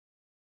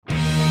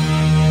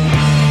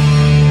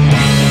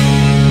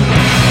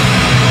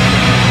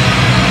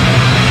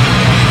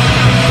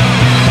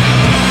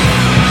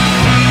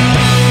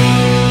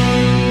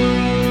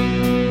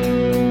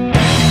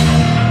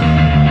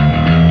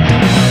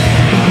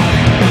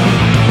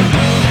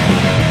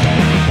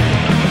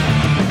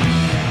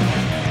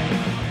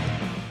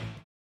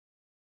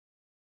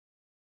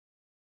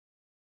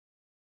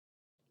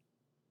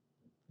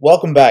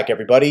Welcome back,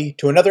 everybody,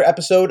 to another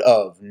episode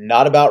of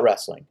Not About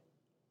Wrestling.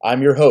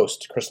 I'm your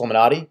host, Chris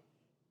Lemonati,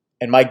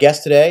 and my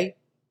guest today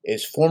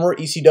is former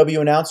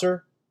ECW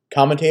announcer,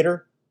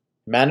 commentator,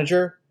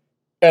 manager,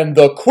 and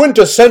the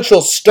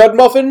quintessential stud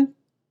muffin,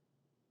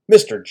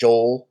 Mr.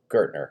 Joel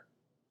Gertner.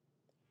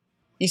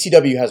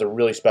 ECW has a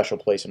really special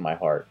place in my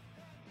heart.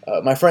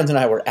 My friends and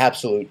I were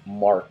absolute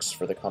marks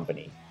for the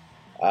company.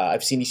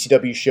 I've seen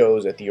ECW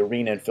shows at the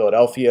Arena in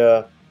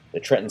Philadelphia, the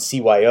Trenton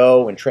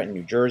CYO in Trenton,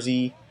 New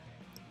Jersey.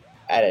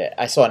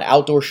 I saw an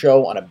outdoor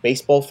show on a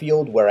baseball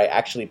field where I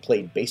actually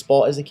played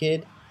baseball as a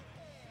kid.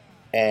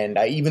 And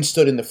I even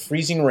stood in the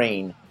freezing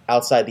rain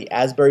outside the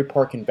Asbury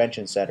Park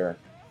Convention Center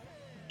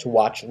to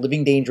watch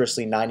Living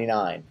Dangerously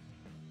 99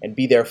 and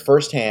be there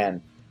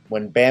firsthand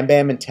when Bam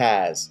Bam and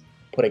Taz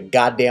put a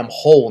goddamn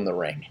hole in the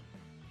ring.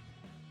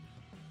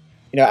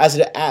 You know,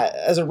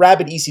 as a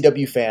rabid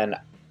ECW fan,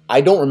 I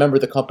don't remember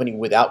the company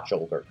without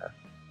Joel Gertner.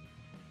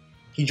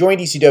 He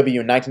joined ECW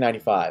in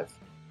 1995.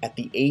 At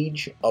the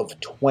age of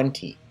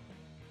 20,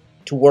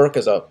 to work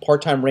as a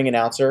part-time ring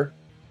announcer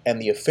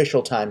and the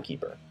official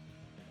timekeeper.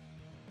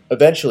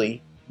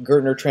 Eventually,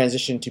 Gertner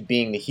transitioned to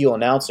being the heel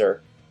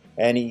announcer,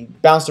 and he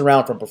bounced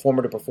around from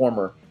performer to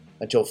performer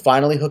until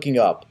finally hooking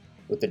up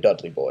with the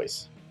Dudley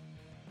Boys.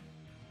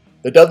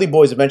 The Dudley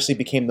Boys eventually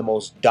became the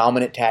most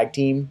dominant tag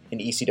team in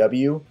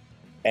ECW,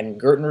 and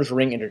Gertner's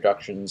ring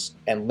introductions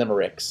and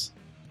limericks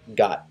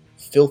got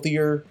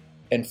filthier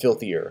and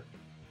filthier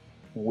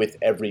with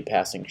every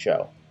passing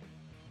show.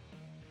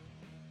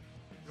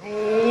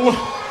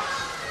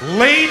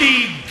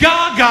 Lady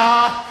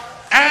Gaga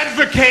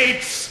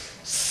advocates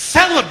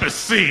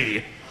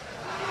celibacy.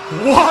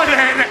 What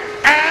an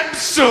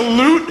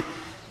absolute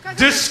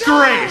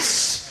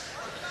disgrace.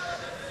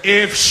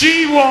 If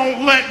she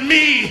won't let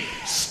me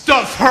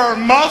stuff her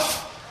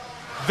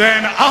muff,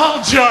 then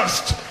I'll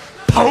just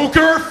poke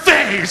her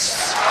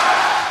face.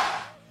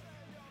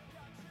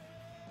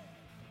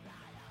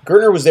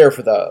 Gertner was there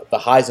for the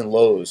highs and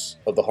lows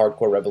of the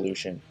hardcore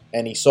revolution,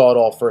 and he saw it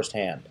all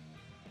firsthand.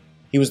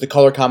 He was the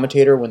color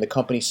commentator when the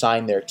company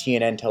signed their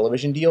TNN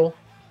television deal,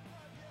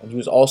 and he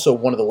was also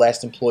one of the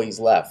last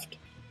employees left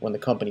when the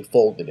company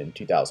folded in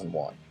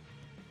 2001.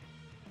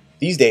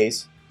 These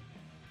days,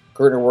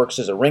 Gertner works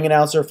as a ring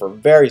announcer for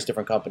various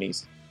different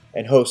companies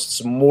and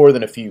hosts more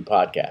than a few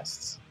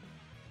podcasts.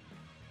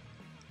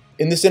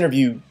 In this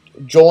interview,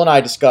 Joel and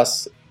I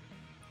discuss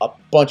a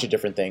bunch of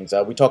different things.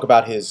 We talk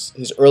about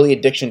his early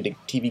addiction to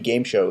TV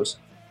game shows.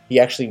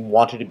 He actually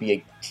wanted to be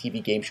a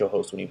TV game show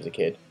host when he was a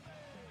kid.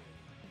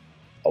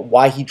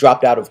 Why he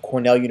dropped out of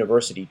Cornell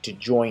University to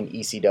join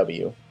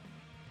ECW.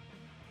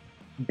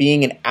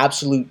 Being an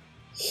absolute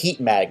heat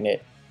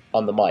magnet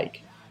on the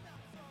mic.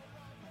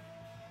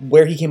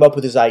 Where he came up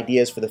with his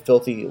ideas for the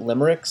filthy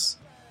limericks.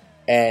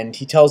 And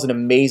he tells an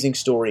amazing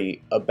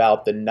story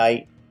about the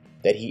night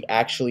that he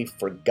actually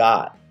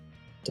forgot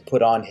to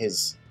put on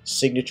his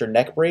signature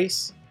neck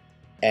brace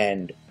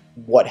and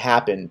what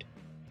happened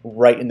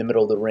right in the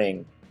middle of the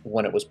ring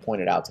when it was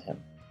pointed out to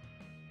him.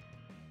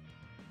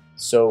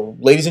 So,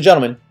 ladies and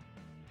gentlemen,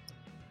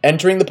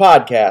 entering the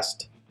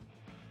podcast,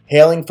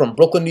 hailing from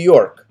Brooklyn, New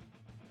York,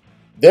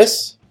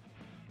 this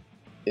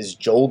is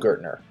Joel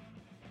Gertner.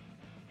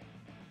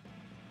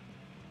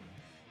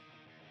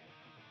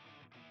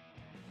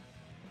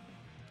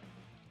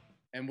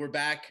 And we're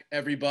back,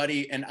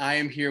 everybody, and I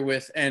am here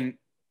with, and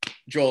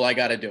Joel, I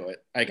gotta do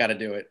it.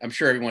 I'm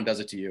sure everyone does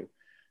it to you.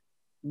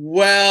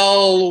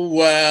 Well.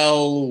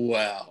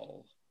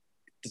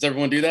 Does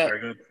everyone do that?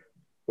 Very good.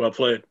 Well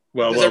played.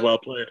 Well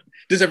played.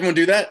 Does everyone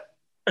do that?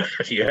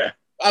 Yeah.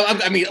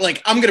 I mean,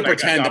 like, I'm going to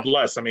pretend. God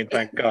bless. I mean,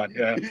 thank God.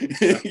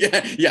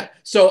 Yeah. Yeah.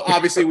 So,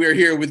 obviously, we're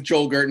here with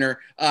Joel Gertner.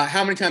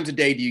 How many times a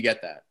day do you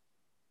get that?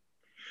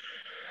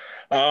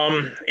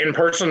 In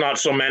person, not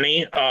so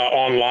many.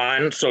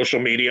 Online, social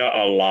media,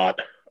 a lot.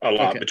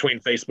 Okay. Between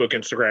Facebook,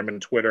 Instagram,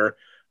 and Twitter.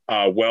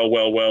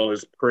 Well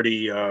is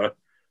pretty,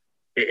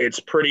 it's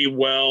pretty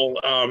well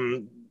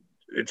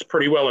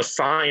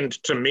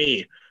assigned to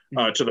me,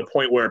 to the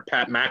point where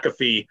Pat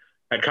McAfee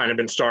had kind of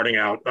been starting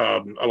out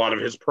a lot of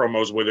his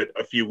promos with it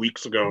a few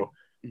weeks ago.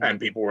 Mm-hmm. And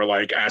people were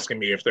like asking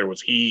me if there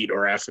was heat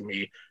or asking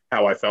me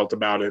how I felt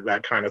about it,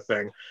 that kind of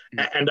thing.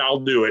 Mm-hmm. And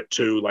I'll do it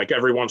too. Like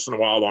every once in a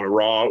while on a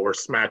Raw or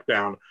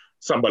SmackDown,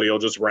 somebody will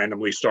just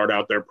randomly start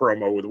out their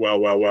promo with well.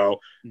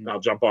 Mm-hmm. And I'll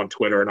jump on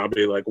Twitter and I'll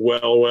be like,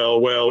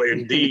 well,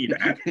 indeed,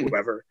 at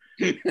whoever.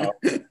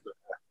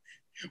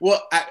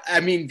 Well, I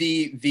mean,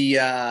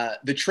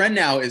 the trend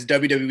now is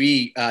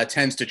WWE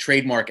tends to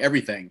trademark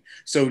everything.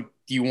 So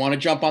do you want to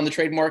jump on the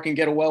trademark and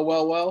get a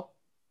well?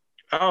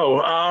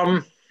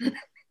 Oh,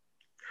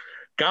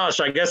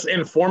 gosh, I guess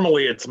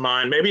informally it's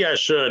mine. Maybe I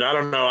should. I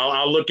don't know.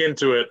 I'll look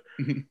into it.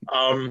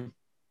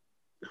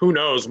 Who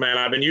knows, man?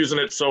 I've been using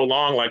it so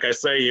long. Like I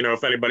say, you know,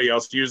 if anybody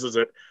else uses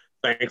it,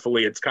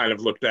 thankfully it's kind of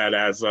looked at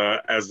as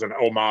an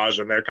homage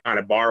and they're kind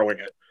of borrowing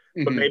it.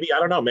 But maybe, I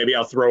don't know, maybe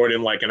I'll throw it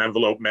in like an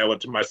envelope, mail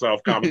it to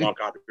myself, common law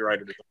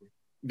copyrighted or something.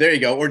 There you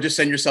go. Or just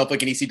send yourself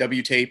like an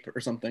ECW tape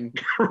or something.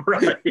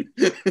 Right.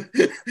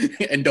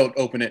 And don't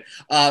open it.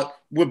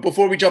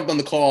 Before we jump on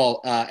the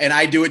call, and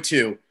I do it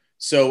too.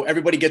 So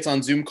everybody gets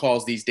on Zoom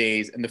calls these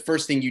days, and the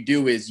first thing you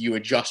do is you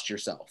adjust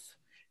yourself,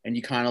 and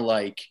you kind of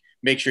like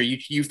make sure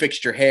you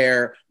fixed your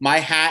hair. My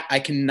hat,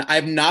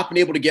 I've not been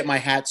able to get my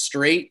hat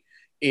straight.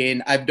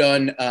 I've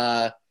done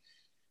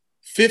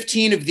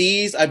 15 of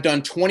these. I've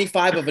done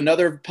 25 of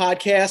another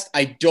podcast.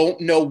 I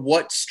don't know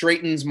what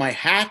straightens my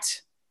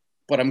hat,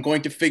 but I'm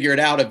going to figure it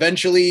out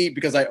eventually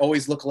because I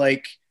always look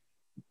like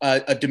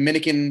a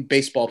Dominican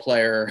baseball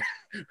player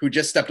who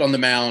just stepped on the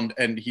mound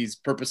and he's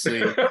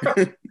purposely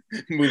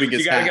moving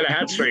his hat. You gotta get a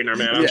hat straightener,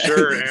 man. I'm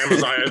sure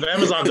if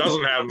Amazon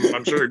doesn't have them,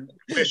 I'm sure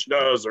Wish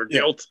does, or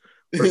Gilt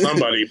or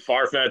somebody,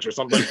 Farfetch or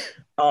something.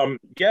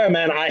 Yeah,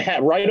 man, I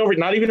had right over,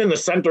 not even in the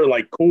center,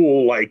 like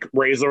cool, like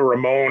Razor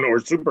Ramon or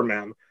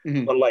Superman,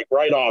 but like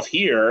right off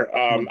here,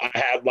 I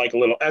had like a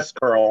little S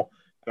curl,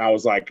 and I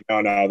was like,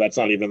 no, that's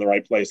not even the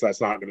right place. That's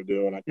not going to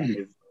do. And I kind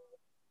of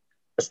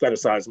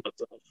aestheticize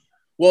myself.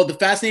 Well, the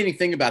fascinating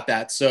thing about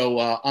that, so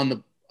on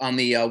the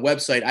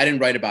website, I didn't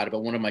write about it,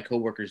 but one of my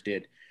coworkers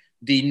did.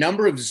 The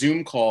number of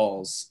Zoom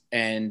calls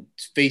and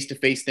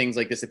face-to-face things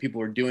like this that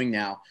people are doing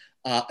now,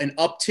 an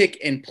uptick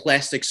in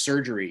plastic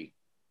surgery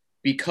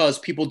because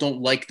people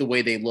don't like the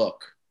way they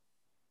look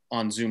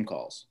on Zoom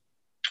calls.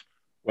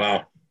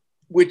 Wow.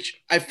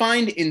 Which I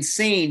find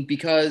insane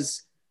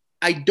because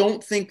I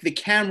don't think the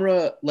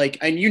camera, like,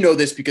 and you know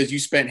this because you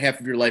spent half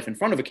of your life in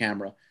front of a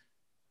camera,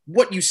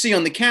 what you see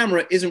on the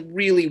camera isn't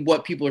really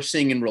what people are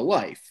seeing in real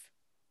life.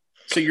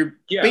 So you're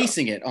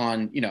basing it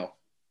on,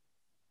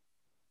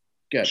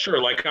 good.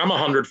 Sure, like I'm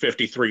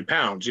 153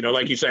 pounds,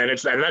 like you said, and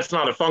that's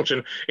not a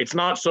function. It's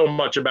not so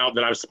much about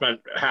that I've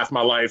spent half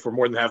my life or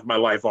more than half my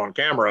life on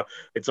camera.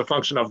 It's a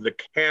function of the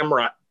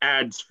camera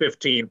adds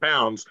 15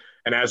 pounds.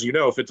 And as you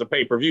know, if it's a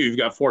pay-per-view, you've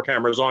got 4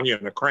 cameras on you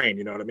and a crane,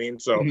 you know what I mean?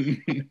 So,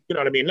 you know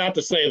what I mean? Not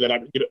to say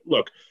that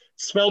look,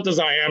 svelte as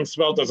I am,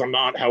 svelte as I'm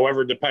not,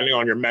 however, depending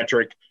on your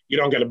metric, you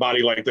don't get a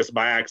body like this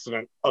by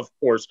accident. Of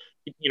course,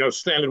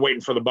 standing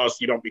waiting for the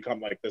bus, you don't become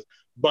like this.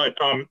 But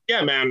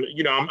yeah, man,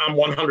 I'm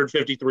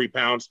 153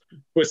 pounds,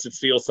 twisted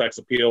steel, sex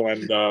appeal,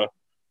 and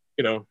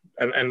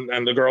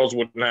and the girls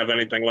wouldn't have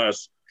anything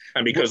less.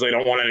 And because they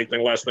don't want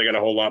anything less, they get a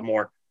whole lot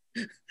more.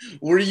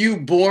 Were you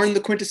born the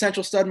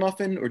quintessential stud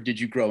muffin, or did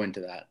you grow into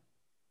that?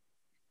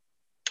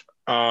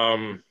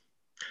 I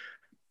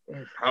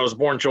was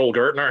born Joel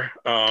Gertner.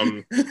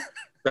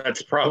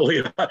 That's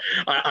probably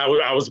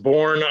I was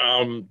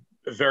born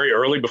very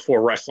early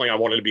before wrestling. I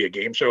wanted to be a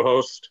game show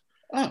host.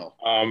 Oh.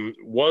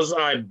 Was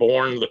I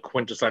born the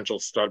quintessential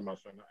stud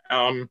muffin?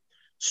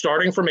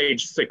 Starting from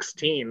age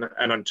 16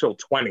 and until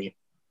 20,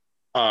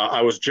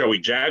 I was Joey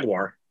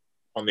Jaguar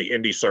on the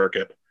indie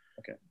circuit.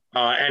 Okay.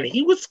 And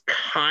he was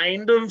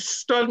kind of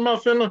stud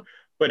muffin,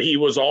 but he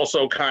was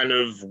also kind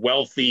of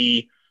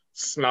wealthy,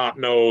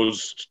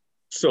 snot-nosed,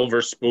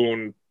 silver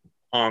spoon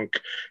punk.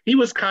 He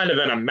was kind of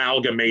an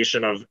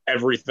amalgamation of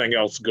everything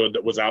else good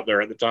that was out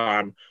there at the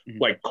time,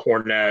 like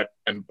Cornette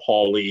and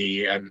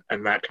Paulie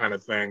and that kind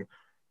of thing.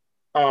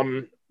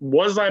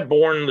 Was I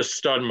born the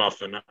stud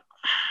muffin?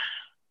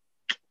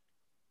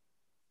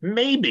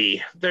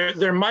 Maybe.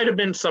 There might have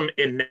been some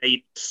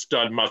innate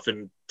stud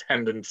muffin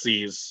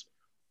tendencies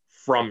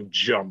from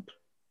jump.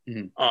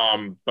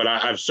 But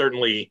I've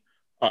certainly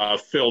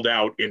filled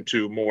out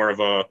into more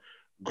of a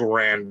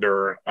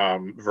grander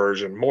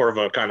version, more of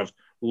a kind of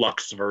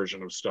luxe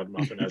version of stud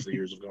muffin as the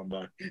years have gone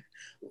by.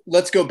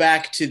 Let's go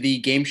back to the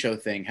game show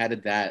thing. How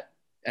did that,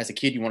 as a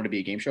kid, you wanted to be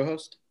a game show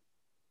host?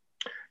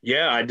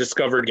 Yeah, I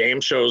discovered game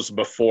shows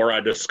before I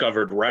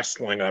discovered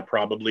wrestling. I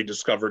probably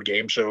discovered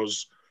game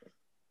shows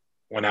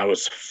when I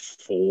was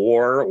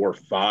 4 or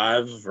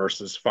 5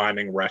 versus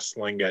finding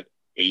wrestling at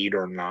 8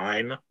 or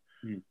 9.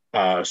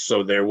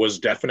 So there was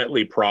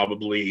definitely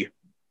probably,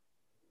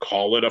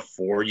 call it a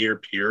 4-year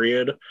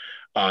period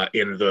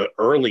in the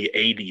early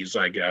 80s,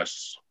 I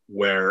guess,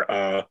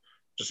 where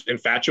just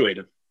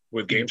infatuated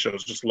with game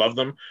shows, just loved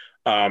them,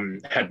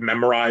 had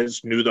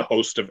memorized, knew the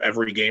host of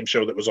every game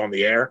show that was on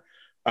the air,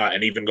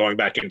 and even going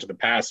back into the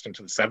past,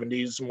 into the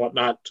 70s and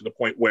whatnot, to the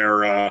point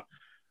where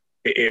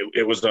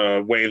it was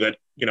a way that,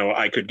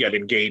 I could get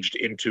engaged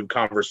into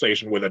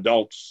conversation with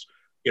adults.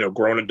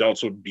 Grown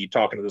adults would be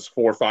talking to this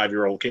 4 or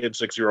 5-year-old kid,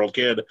 6-year-old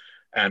kid,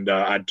 and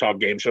I'd talk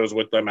game shows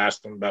with them,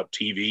 ask them about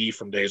TV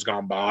from days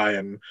gone by,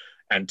 and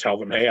tell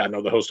them, hey, I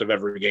know the host of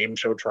every game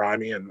show, try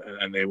me,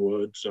 and they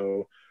would.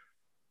 So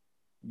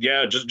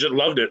yeah, just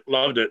loved it.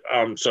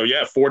 So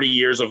yeah, 40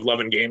 years of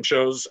loving game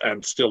shows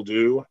and still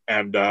do.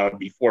 And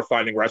before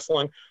finding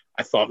wrestling,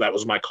 I thought that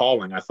was my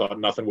calling. I thought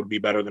nothing would be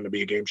better than to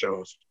be a game show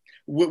host.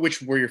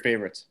 Which were your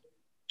favorites?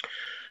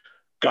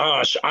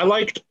 Gosh, I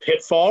liked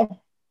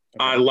Pitfall.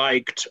 Okay. I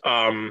liked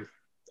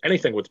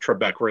anything with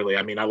Trebek, really.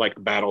 I mean, I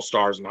liked Battle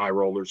Stars and High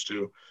Rollers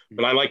too,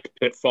 but I liked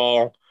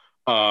Pitfall,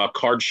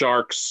 Card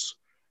Sharks,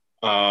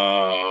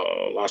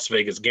 Las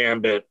Vegas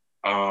Gambit,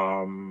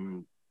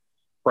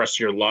 Press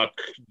Your Luck,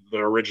 the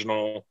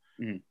original.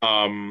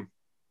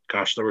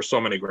 Gosh, there were so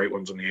many great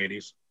ones in the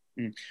 80s.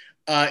 Mm.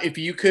 If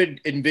you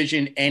could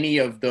envision any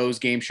of those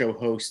game show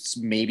hosts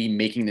maybe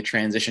making the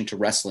transition to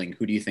wrestling,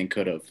 who do you think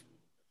could have?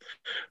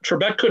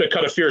 Trebek could have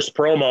cut a fierce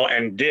promo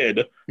and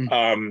did.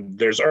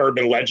 There's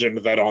urban legend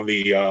that on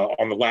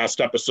the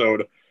last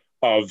episode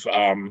of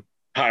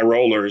High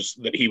Rollers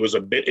that he was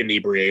a bit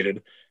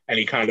inebriated, and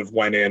he kind of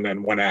went in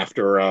and went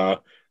after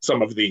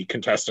some of the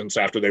contestants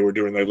after they were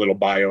doing their little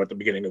bio at the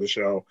beginning of the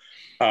show.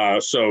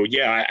 So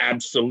yeah,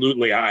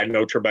 absolutely, I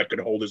know Trebek could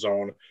hold his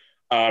own.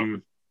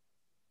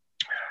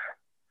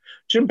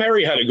 Jim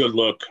Perry had a good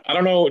look. I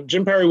don't know.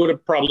 Jim Perry would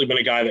have probably been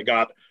a guy that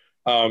got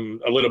a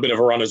little bit of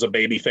a run as a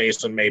baby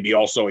face and maybe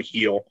also a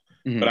heel,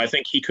 but I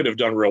think he could have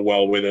done real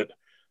well with it.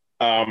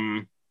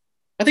 I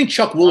think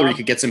Chuck Woolery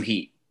could get some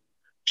heat.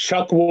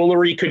 Chuck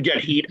Woolery could get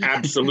heat,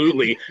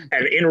 absolutely,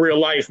 and in real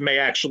life may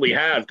actually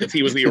have, because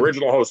he was the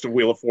original host of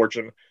Wheel of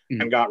Fortune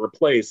and got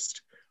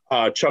replaced.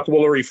 Chuck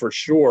Woolery for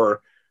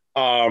sure.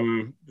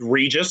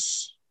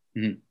 Regis.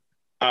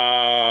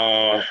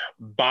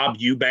 Bob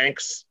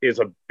Eubanks is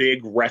a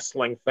big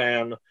wrestling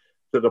fan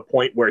to the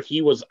point where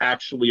he was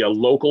actually a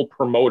local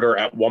promoter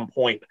at one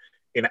point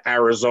in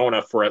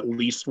Arizona for at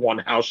least one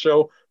house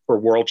show for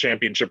World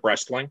Championship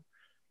Wrestling.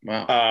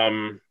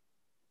 Wow.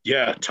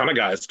 Yeah, ton of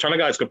guys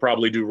could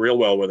probably do real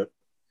well with it.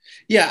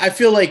 Yeah, I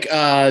feel like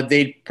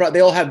they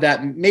all have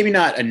that, maybe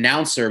not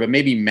announcer, but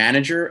maybe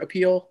manager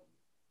appeal,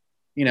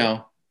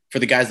 for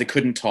the guys that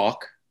couldn't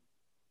talk.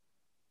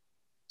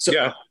 So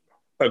yeah,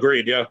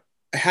 agreed. Yeah.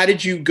 How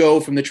did you go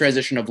from the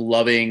transition of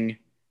loving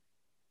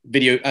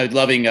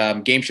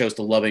game shows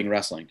to loving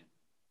wrestling?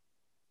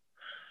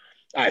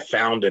 I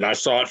found it. I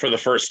saw it for the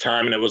first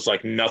time, and it was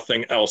like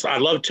nothing else. I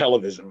love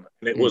television,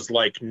 and it was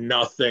like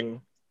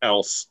nothing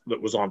else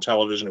that was on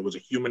television. It was a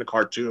human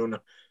cartoon.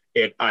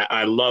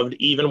 I loved,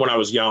 even when I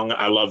was young,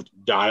 I loved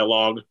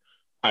dialogue.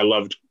 I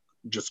loved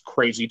just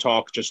crazy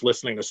talk, just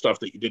listening to stuff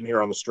that you didn't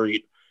hear on the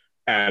street.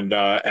 And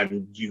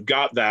you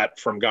got that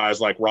from guys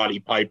like Roddy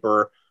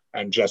Piper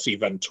and Jesse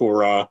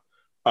Ventura,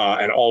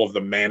 and all of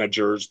the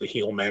managers, the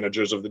heel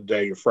managers of the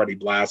day, your Freddie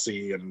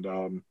Blassie.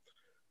 And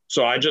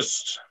so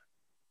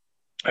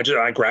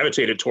I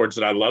gravitated towards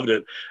it. I loved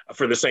it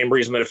for the same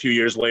reason that a few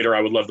years later,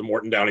 I would love the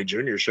Morton Downey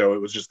Jr. show.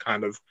 It was just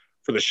kind of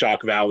for the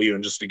shock value.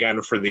 And just, again,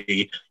 for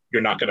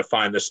you're not going to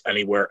find this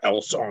anywhere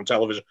else on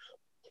television.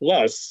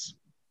 Plus,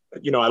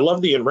 I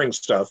love the in-ring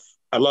stuff.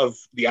 I love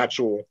the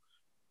actual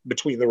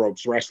between the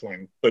ropes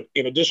wrestling, but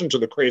in addition to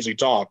the crazy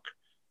talk,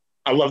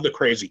 I love the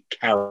crazy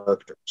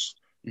characters.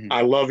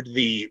 I loved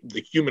the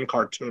human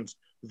cartoons,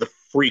 the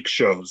freak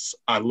shows.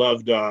 I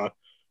loved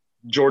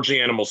George the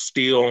Animal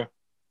Steel,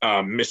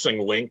 Missing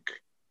Link,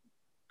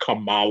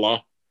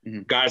 Kamala.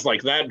 Guys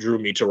like that drew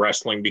me to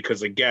wrestling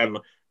because, again,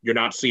 you're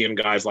not seeing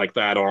guys like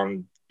that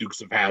on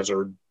Dukes of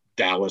Hazzard,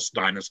 Dallas,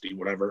 Dynasty,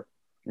 whatever.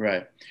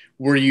 Right.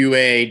 Were you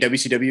a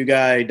WCW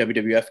guy,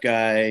 WWF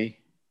guy?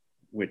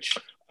 Which?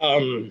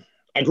 I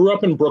grew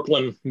up in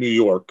Brooklyn, New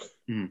York.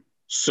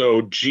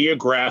 So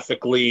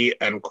geographically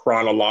and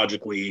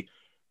chronologically,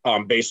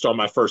 based on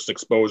my first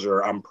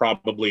exposure, I'm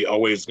probably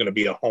always going to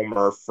be a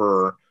homer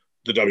for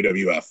the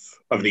WWF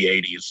of the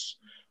 80s.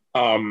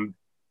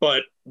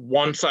 But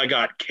once I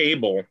got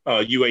cable,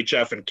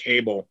 UHF and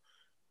cable,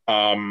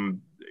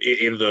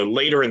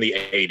 later in the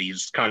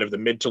 80s, kind of the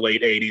mid to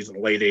late 80s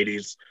and late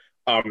 80s,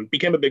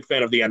 became a big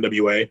fan of the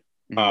NWA,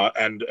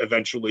 and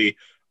eventually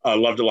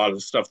loved a lot of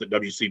the stuff that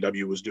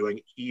WCW was doing,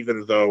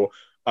 even though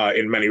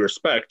in many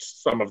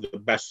respects, some of the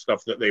best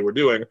stuff that they were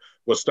doing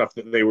was stuff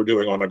that they were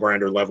doing on a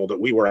grander level that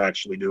we were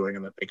actually doing,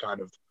 and that they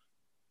kind of,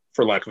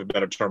 for lack of a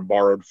better term,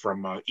 borrowed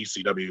from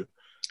ECW.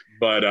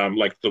 But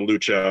like the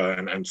Lucha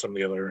and some of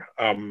the other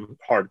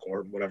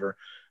hardcore, whatever.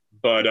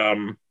 But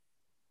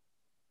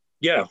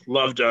yeah,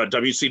 loved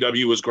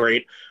WCW was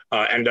great.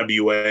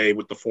 NWA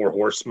with the Four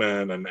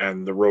Horsemen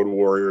and the Road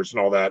Warriors and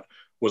all that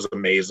was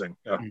amazing.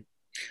 Yeah.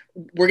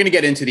 We're going to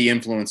get into the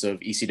influence of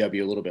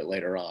ECW a little bit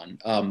later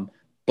on.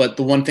 But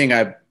the one thing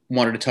I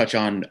wanted to touch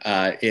on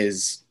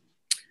is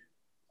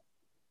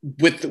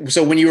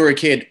so when you were a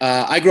kid,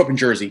 I grew up in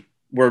Jersey.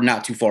 We're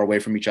not too far away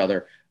from each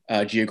other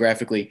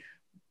geographically.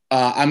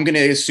 I'm going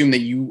to assume that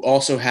you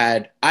also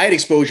I had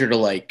exposure to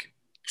like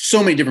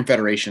so many different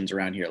federations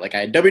around here. Like I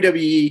had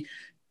WWE,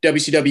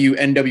 WCW,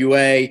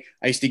 NWA.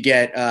 I used to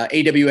get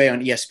AWA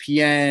on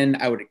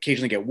ESPN. I would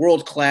occasionally get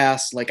World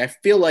Class. Like I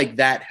feel like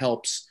that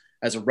helps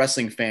as a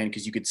wrestling fan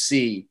because you could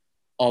see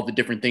all the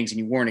different things and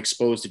you weren't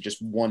exposed to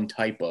just one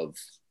type of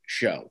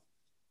show.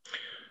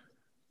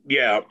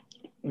 Yeah.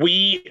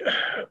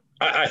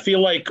 I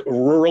feel like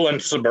rural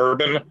and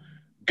suburban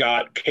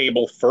got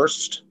cable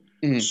first.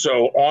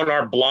 So on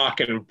our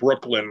block in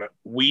Brooklyn,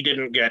 we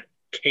didn't get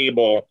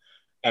cable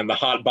and the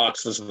hot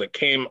boxes that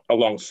came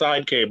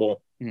alongside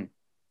cable.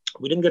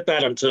 We didn't get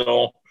that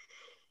until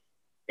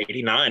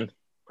 89,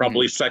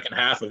 probably second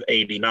half of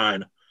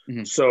 89.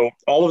 So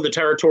all of the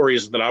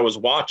territories that I was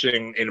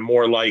watching in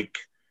more like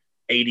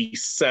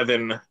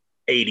 87,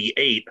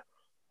 88,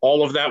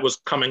 all of that was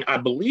coming, I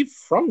believe,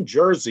 from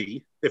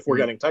Jersey, if we're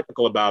getting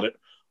technical about it,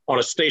 on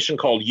a station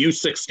called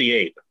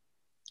U68.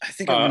 I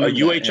think I A remember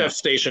UHF that,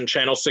 station,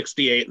 Channel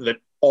 68, that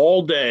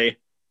all day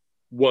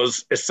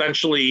was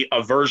essentially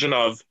a version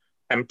of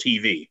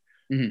MTV.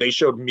 Mhm. They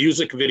showed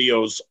music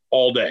videos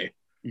all day,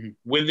 Mhm.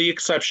 with the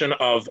exception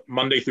of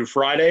Monday through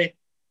Friday,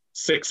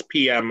 6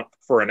 p.m.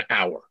 for an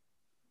hour.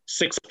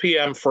 6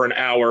 p.m. for an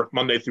hour,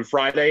 Monday through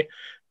Friday.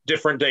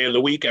 Different day of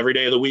the week, every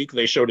day of the week,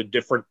 they showed a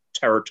different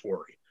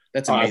territory.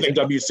 That's I amazing. think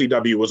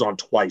WCW was on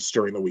twice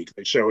during the week.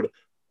 They showed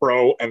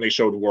Pro and they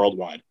showed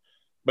Worldwide.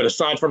 But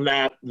aside from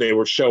that, they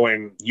were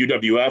showing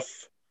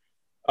UWF,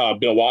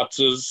 Bill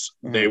Watts's.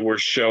 They were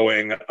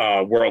showing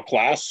World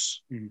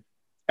Class. Mhm.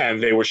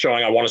 And they were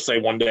showing, I want to say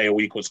one day a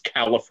week was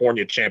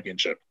California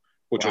Championship,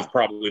 which was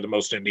probably the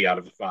most indie out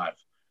of the 5.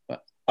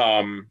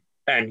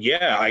 And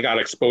yeah, I got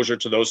exposure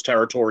to those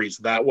territories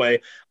that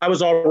way. I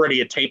was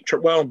already a tape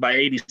well, by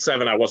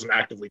 87, I wasn't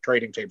actively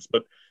trading tapes,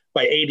 but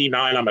by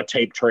 89, I'm a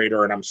tape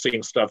trader and I'm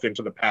seeing stuff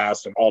into the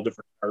past and all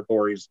different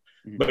territories.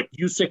 Mhm. But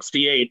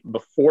U68,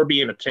 before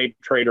being a tape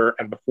trader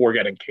and before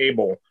getting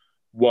cable,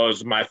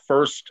 was my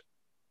first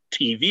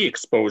TV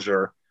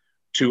exposure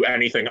to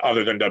anything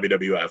other than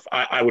WWF.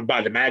 I would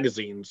buy the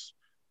magazines,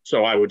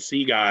 so I would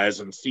see guys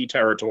and see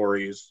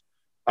territories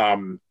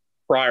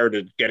prior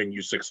to getting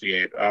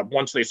U68.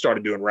 Once they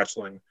started doing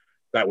wrestling,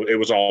 it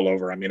was all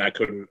over. I mean, I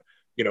couldn't,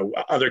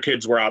 other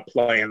kids were out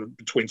playing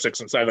between 6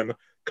 and 7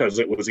 because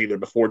it was either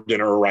before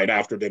dinner or right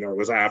after dinner. It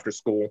was after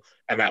school,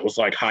 and that was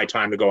like high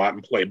time to go out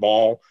and play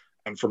ball.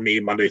 And for me,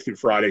 Monday through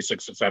Friday,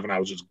 6 to 7, I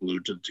was just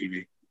glued to the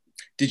TV.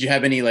 Did you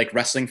have any like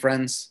wrestling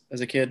friends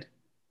as a kid?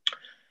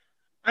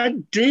 I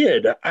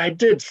did.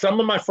 Some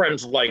of my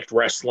friends liked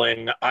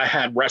wrestling. I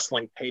had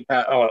wrestling pen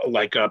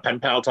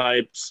pal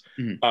types,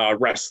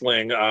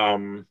 wrestling.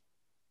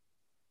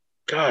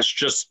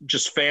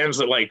 Just fans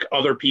that like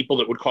other people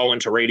that would call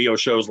into radio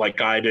shows like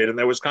I did. And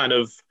there was kind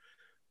of,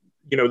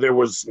 there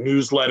was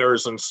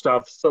newsletters and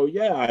stuff. So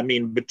yeah, I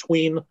mean,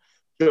 between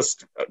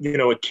just,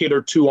 a kid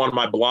or two on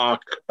my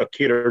block, a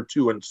kid or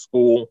two in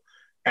school,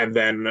 and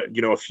then,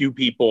 a few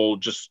people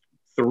just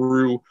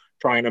through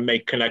trying to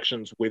make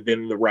connections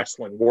within the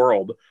wrestling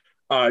world.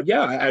 Even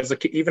as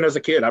a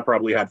kid, I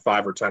probably had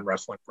 5 or 10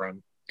 wrestling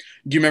friends.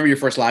 Do you remember your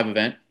first live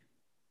event?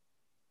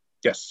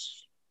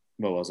 Yes.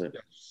 What was it?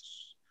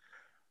 Yes.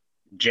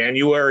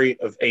 January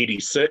of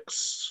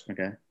 86.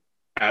 Okay.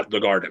 At the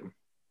Garden.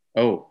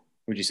 Oh,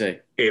 what'd you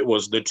say? It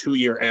was the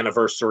 2-year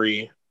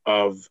anniversary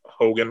of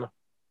Hogan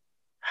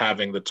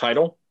having the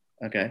title.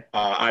 Okay.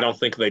 I don't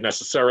think they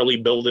necessarily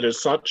billed it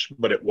as such,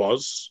 but it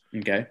was.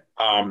 Okay.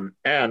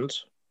 And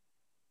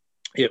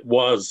it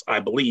was, I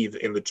believe,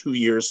 in the 2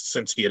 years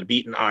since he had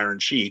beaten Iron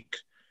Sheik,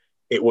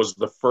 it was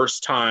the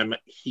first time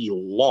he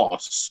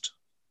lost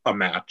a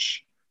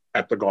match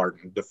at the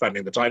Garden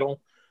defending the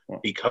title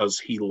because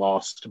he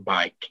lost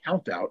by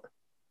countout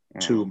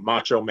to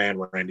Macho Man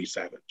Randy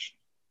Savage.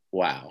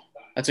 Wow.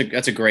 That's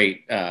a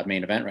great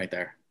main event right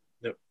there.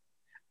 Yep.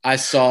 I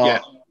saw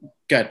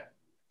good.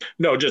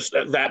 No, just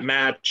that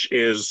match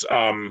is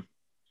in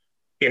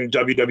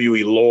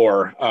WWE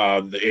lore,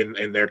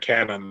 in their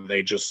canon,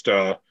 they just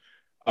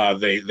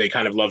they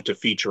kind of love to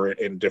feature it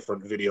in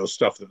different video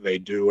stuff that they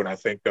do. And I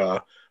think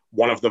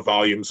one of the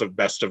volumes of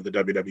Best of the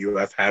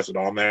WWF has it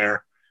on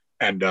there,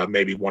 and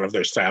maybe one of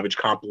their Savage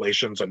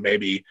compilations, and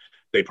maybe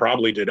they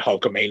probably did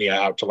Hulkamania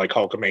out to like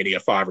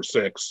Hulkamania 5 or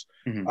 6.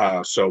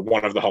 Mm-hmm. So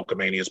one of the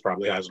Hulkamanias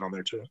probably has it on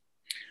there too.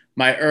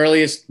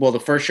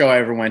 The first show I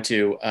ever went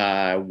to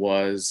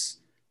was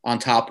on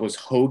top was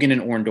Hogan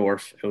and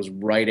Orndorff. It was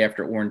right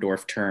after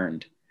Orndorff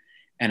turned.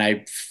 And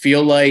I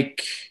feel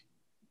like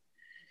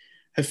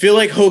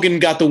Hogan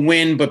got the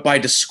win, but by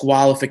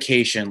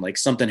disqualification, like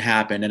something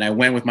happened. And I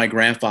went with my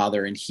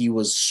grandfather and he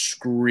was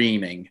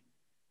screaming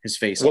his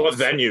face off. What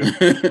venue?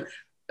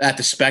 At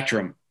the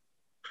Spectrum.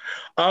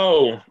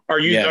 Oh, are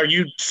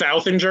you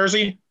south in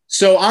Jersey?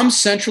 So I'm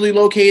centrally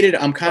located.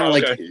 I'm kind of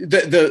like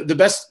the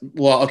best.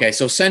 Well, okay.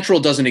 So central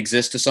doesn't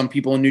exist to some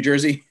people in New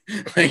Jersey.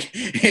 Like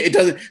it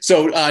doesn't.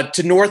 So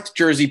to North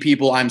Jersey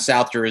people, I'm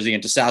South Jersey,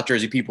 and to South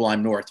Jersey people,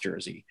 I'm North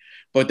Jersey.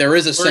 But there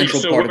is a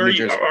central part of New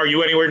Jersey. Are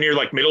you anywhere near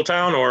like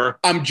Middletown or?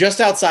 I'm just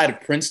outside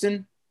of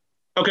Princeton.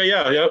 Okay.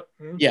 Yeah.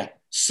 Yeah.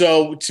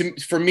 So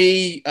for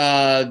me,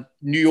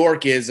 New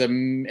York is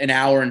an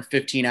hour and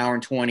 15, hour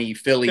and 20.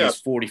 Philly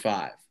is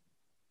 45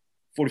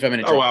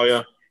 minutes. Oh, wow.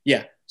 Yeah.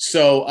 Yeah.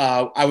 So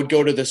I would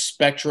go to the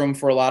Spectrum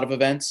for a lot of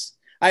events.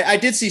 I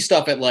did see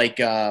stuff at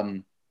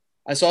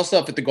I saw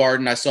stuff at the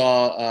Garden. I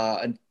saw,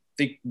 I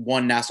think,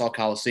 one Nassau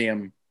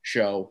Coliseum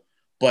show,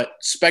 but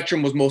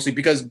Spectrum was mostly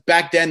because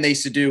back then they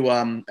used to do,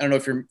 I don't know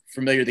if you're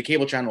familiar with the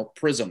cable channel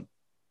Prism.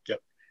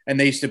 Yep. And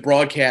they used to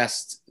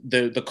broadcast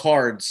the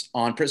cards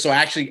on Prism. So I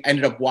actually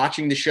ended up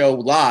watching the show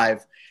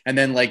live and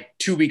then like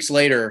 2 weeks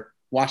later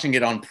watching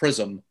it on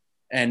Prism.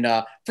 And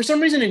for some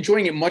reason,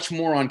 enjoying it much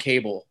more on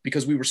cable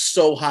because we were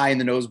so high in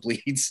the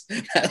nosebleeds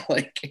that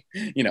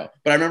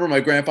but I remember my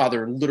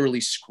grandfather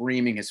literally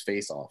screaming his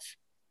face off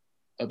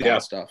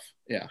about stuff.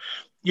 Yeah.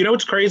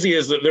 What's crazy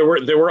is that there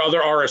were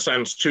other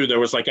RSNs too. There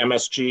was like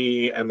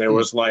MSG and there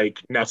was like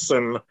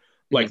Nesson.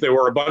 Like there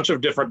were a bunch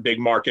of different big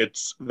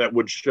markets that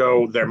would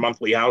show their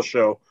monthly house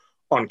show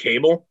on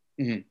cable.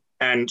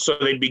 And so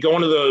they'd be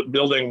going to the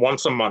building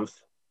once a month.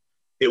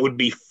 It would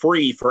be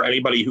free for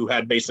anybody who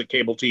had basic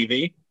cable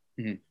TV.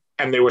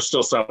 And they were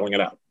still selling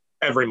it out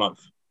every month.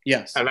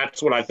 Yes. And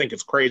that's what I think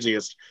is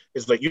craziest,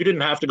 is that you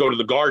didn't have to go to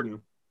the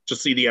Garden to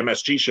see the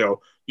MSG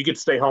show. You could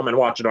stay home and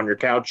watch it on your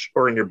couch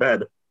or in your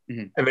bed.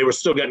 And they were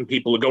still getting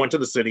people to go into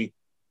the city,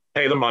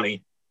 pay the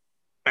money,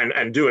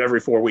 and do it every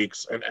 4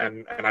 weeks.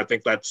 And I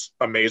think that's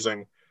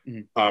amazing.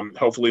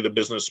 Hopefully the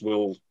business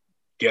will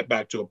get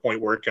back to a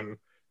point where it can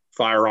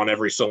fire on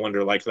every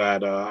cylinder like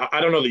that. I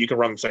don't know that you can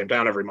run the same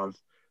town every month.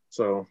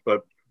 So,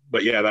 but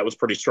yeah, that was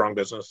pretty strong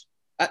business.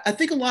 I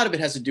think a lot of it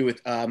has to do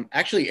with,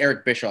 actually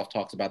Eric Bischoff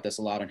talks about this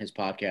a lot on his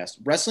podcast.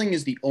 Wrestling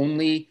is the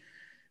only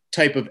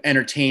type of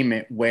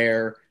entertainment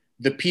where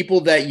the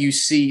people that you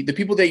see, the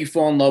people that you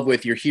fall in love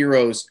with, your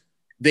heroes,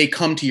 they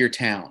come to your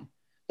town.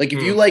 Like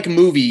if you like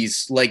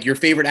movies, like your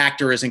favorite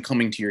actor isn't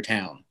coming to your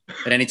town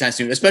at any time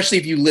soon, especially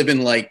if you live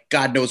in like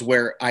God knows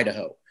where,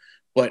 Idaho.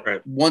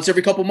 But once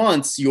every couple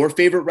months, your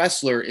favorite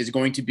wrestler is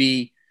going to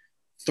be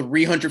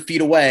 300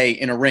 feet away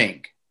in a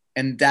ring.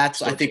 And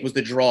that's, I think, was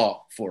the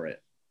draw for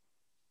it.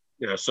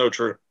 Yeah, so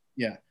true.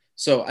 Yeah.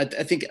 So I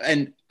think,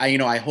 and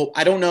I hope,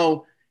 I don't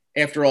know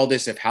after all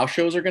this if house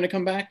shows are going to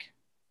come back.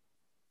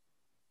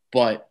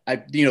 But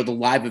the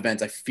live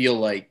events, I feel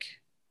like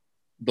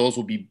those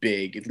will be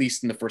big, at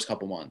least in the first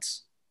couple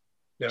months,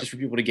 just for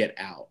people to get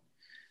out.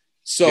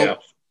 So,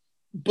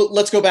 but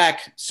let's go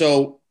back.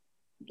 So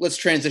let's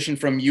transition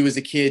from you as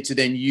a kid to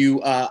then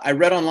you, I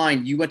read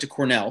online, you went to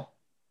Cornell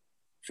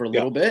for a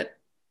little bit,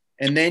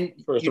 and then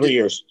for 3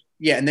 years.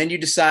 Yeah. And then you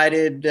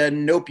decided,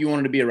 nope, you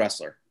wanted to be a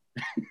wrestler.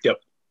 Yep.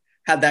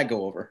 How'd that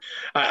go over?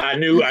 I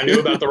knew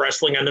about the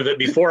wrestling end of it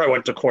before I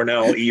went to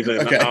Cornell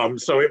even. Okay.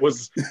 So it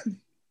was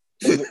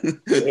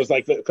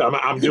like,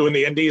 I'm doing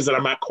the indies and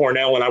I'm at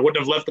Cornell, and I wouldn't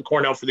have left the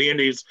Cornell for the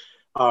indies.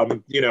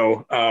 Nothing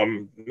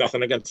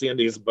against the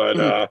indies,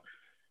 but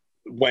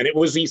when it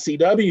was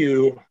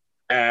ECW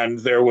and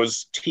there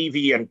was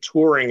TV and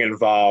touring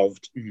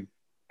involved,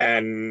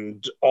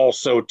 and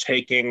also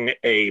taking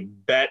a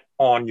bet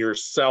on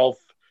yourself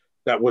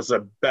that was a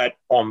bet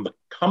on the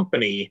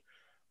company,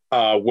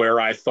 where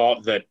I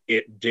thought that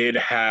it did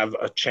have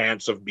a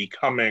chance of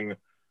becoming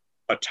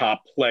a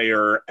top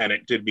player, and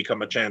it did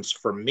become a chance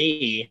for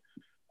me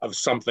of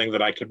something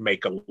that I could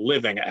make a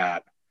living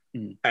at.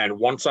 And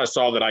once I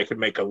saw that I could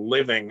make a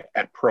living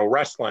at pro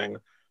wrestling,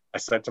 I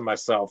said to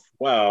myself,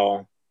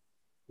 well,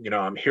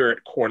 I'm here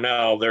at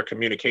Cornell, their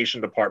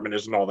communication department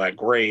isn't all that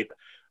great,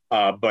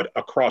 but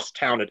across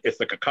town at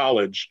Ithaca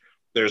College,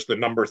 there's the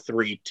number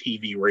 3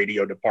 TV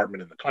radio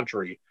department in the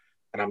country.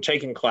 And I'm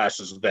taking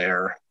classes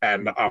there,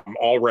 and I'm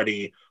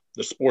already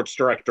the sports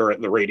director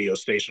at the radio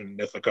station in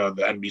Ithaca,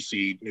 the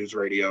NBC News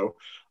Radio.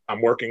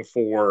 I'm working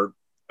for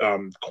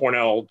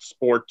Cornell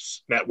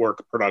Sports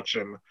Network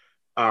production.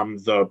 I'm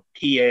the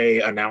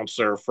PA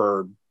announcer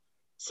for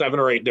 7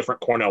 or 8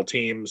 different Cornell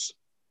teams.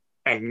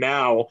 And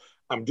now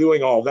I'm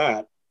doing all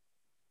that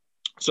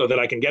so that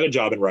I can get a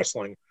job in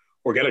wrestling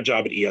or get a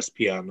job at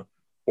ESPN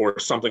or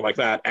something like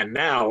that. And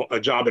now a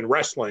job in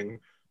wrestling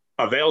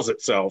avails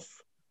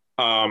itself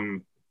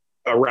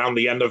around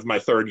the end of my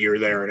 3rd year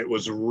there. And it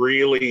was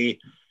really,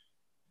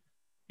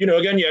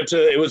 again,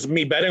 it was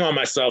me betting on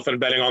myself and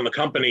betting on the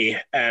company.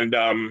 And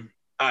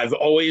I've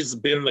always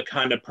been the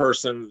kind of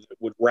person that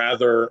would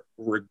rather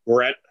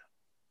regret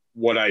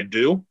what I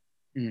do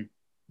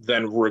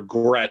than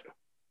regret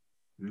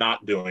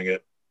not doing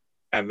it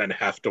and then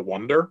have to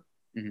wonder.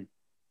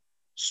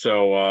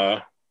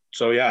 So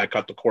yeah, I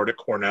cut the cord at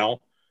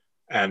Cornell,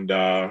 and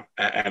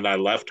I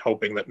left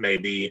hoping that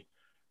maybe,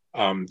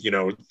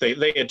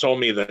 they had told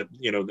me that,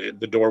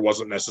 the door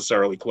wasn't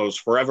necessarily closed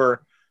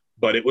forever,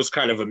 but it was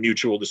kind of a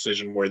mutual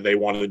decision where they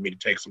wanted me to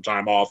take some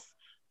time off,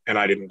 and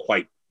I didn't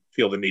quite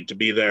feel the need to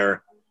be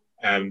there.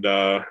 And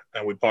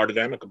we parted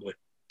amicably.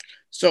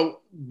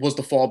 So was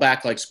the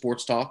fallback like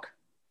sports talk?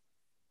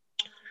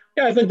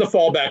 Yeah, I think the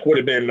fallback would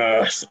have been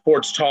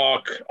sports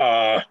talk,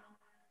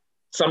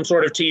 some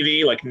sort of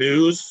TV, like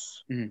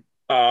news,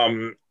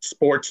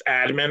 sports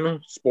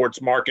admin,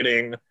 sports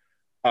marketing,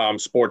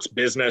 sports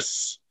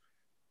business,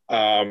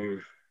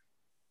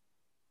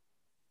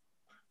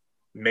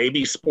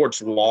 maybe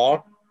sports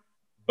law,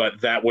 but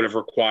that would have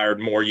required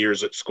more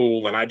years at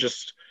school. And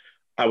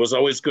I was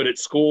always good at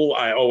school.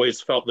 I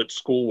always felt that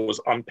school was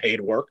unpaid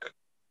work.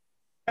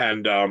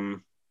 And,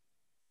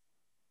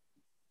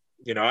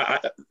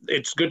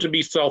 it's good to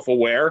be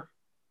self-aware.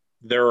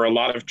 There are a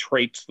lot of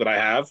traits that I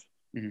have.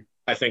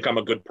 I think I'm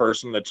a good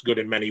person that's good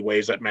in many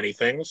ways at many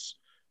things.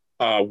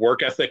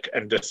 Work ethic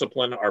and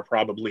discipline are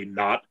probably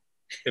not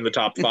in the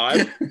top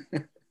 5.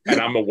 And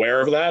I'm aware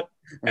of that.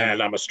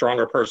 And I'm a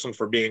stronger person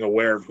for being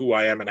aware of who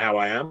I am and how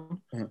I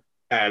am.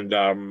 And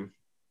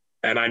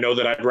I know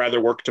that I'd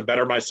rather work to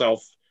better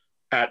myself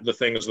at the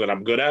things that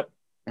I'm good at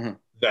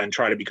than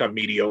try to become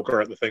mediocre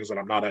at the things that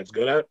I'm not as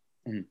good at.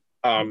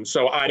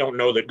 So I don't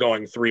know that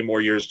going 3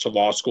 more years to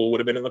law school would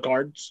have been in the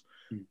cards.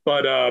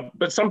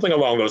 But something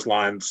along those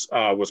lines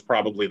was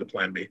probably the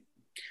plan B.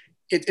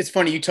 It's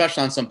funny, you touched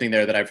on something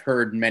there that I've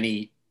heard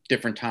many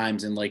different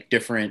times in like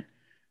different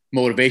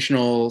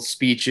motivational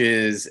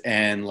speeches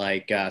and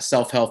like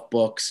self-help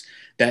books,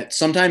 that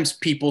sometimes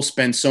people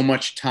spend so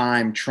much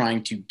time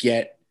trying to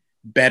get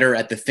better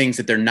at the things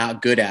that they're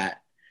not good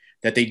at,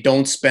 that they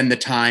don't spend the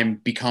time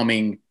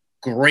becoming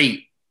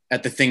great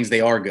at the things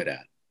they are good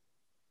at.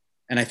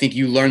 And I think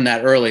you learned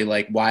that early,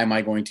 like, why am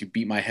I going to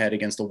beat my head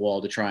against the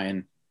wall to try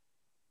and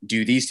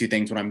do these two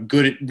things when I'm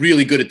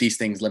really good at these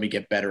things? Let me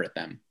get better at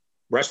them.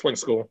 Wrestling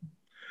school.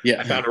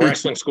 Yeah. I found a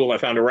wrestling school. I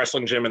found a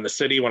wrestling gym in the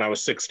city when I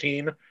was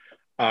 16.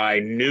 I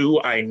knew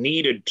I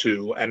needed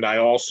to, and I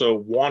also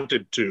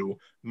wanted to,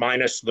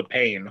 minus the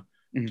pain,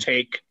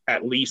 take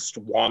at least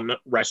one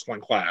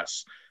wrestling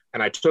class.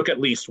 And I took at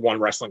least one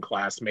wrestling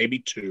class, maybe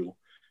two.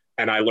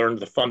 And I learned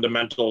the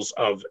fundamentals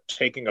of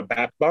taking a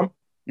back bump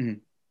and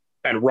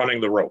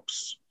running the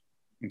ropes.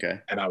 Okay.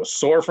 And I was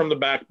sore from the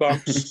back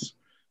bumps,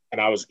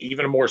 and I was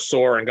even more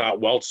sore and got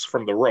welts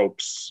from the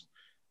ropes.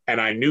 And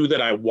I knew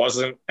that I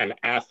wasn't an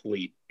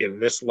athlete in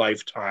this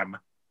lifetime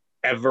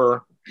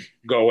ever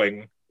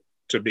going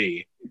to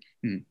be.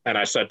 And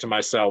I said to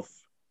myself,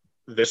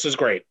 this is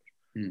great,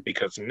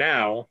 because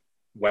now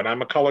when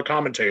I'm a color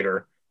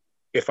commentator,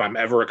 if I'm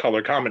ever a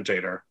color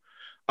commentator,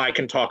 I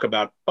can talk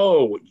about,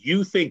 oh,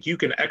 you think you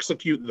can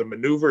execute the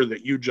maneuver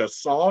that you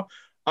just saw?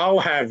 I'll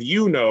have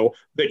you know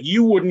that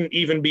you wouldn't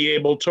even be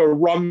able to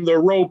run the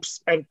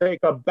ropes and take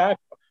a back.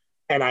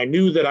 And I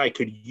knew that I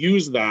could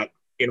use that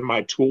in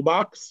my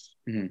toolbox.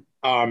 But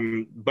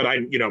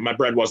my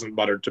bread wasn't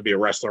buttered to be a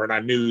wrestler, and I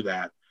knew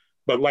that.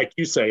 But like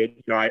you say,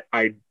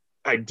 I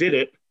did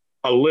it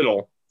a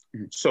little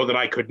so that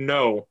I could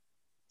know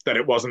that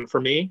it wasn't for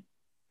me,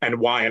 and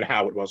why and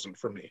how it wasn't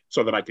for me,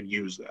 so that I could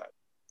use that.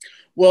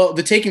 Well,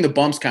 the taking the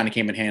bumps kind of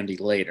came in handy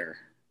later.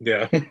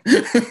 Yeah.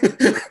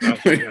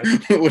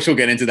 Which we'll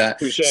get into that.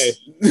 Touché.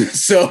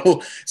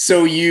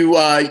 So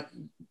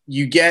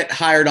you get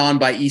hired on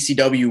by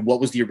ECW. What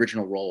was the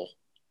original role?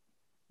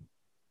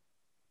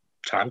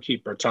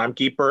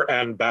 Timekeeper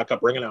and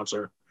backup ring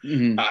announcer.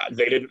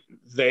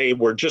 They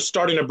were just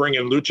starting to bring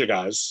in lucha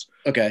guys.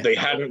 Okay. They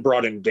hadn't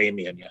brought in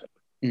Damien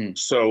yet.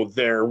 So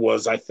there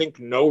was, I think,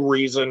 no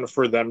reason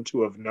for them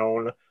to have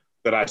known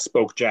that I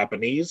spoke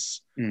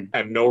Japanese,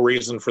 and no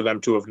reason for them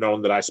to have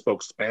known that I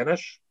spoke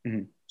Spanish.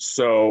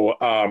 So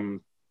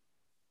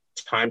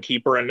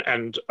timekeeper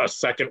and a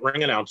second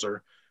ring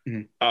announcer.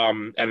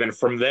 And then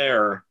from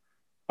there,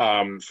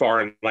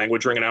 foreign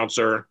language ring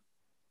announcer,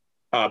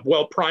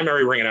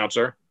 primary ring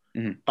announcer,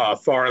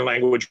 foreign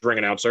language ring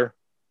announcer,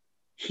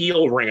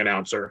 heel ring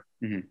announcer,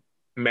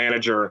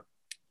 manager,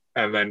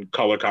 and then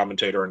color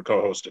commentator and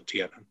co-host at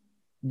TNN.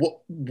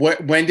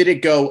 When did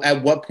it go?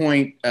 At what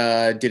point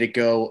did it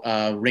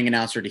go ring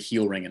announcer to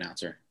heel ring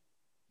announcer?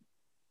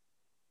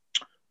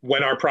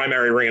 When our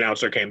primary ring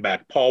announcer came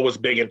back. Paul was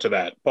big into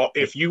that. Paul,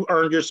 if you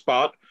earned your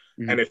spot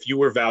and if you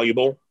were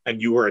valuable and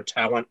you were a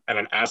talent and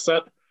an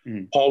asset,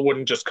 Paul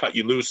wouldn't just cut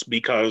you loose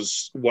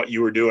because what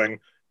you were doing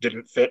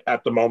didn't fit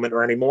at the moment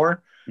or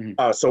anymore.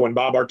 So when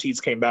Bob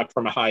Ortiz came back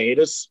from a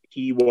hiatus,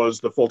 he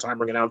was the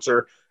full-time ring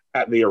announcer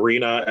at the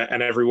arena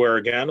and everywhere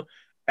again.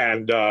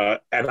 And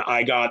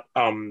I got,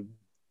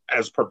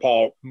 as per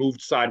Paul,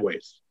 moved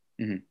sideways.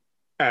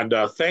 And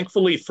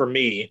thankfully for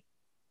me,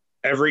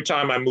 every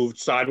time I moved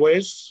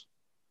sideways,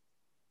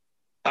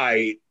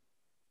 I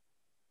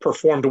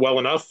performed well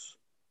enough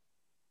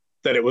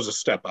that it was a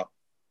step up,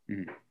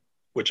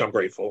 which I'm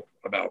grateful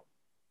about.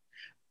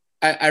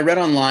 I read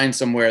online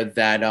somewhere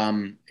that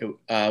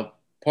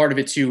part of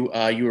it too,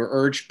 you were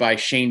urged by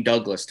Shane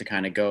Douglas to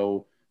kind of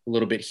go a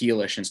little bit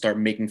heelish and start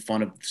making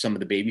fun of some of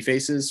the baby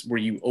faces. Were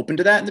you open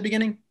to that in the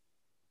beginning?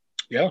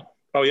 Yeah.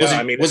 Oh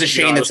yeah. Was it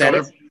Shane that said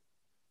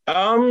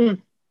it?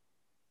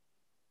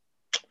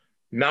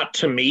 Not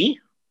to me.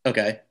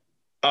 Okay.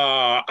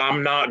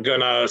 I'm not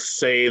gonna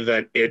say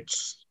that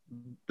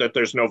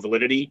there's no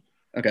validity.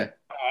 Okay.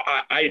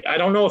 I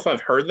don't know if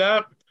I've heard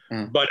that,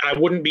 but I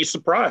wouldn't be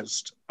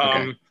surprised.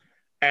 Okay.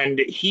 And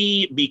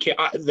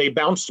they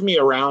bounced me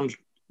around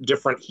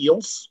different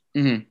heels,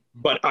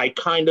 but I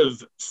kind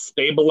of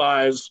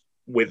stabilized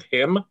with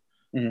him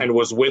and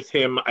was with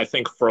him, I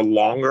think, for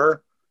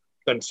longer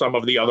than some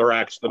of the other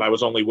acts that I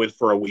was only with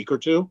for a week or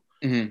two.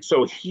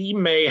 So he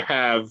may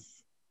have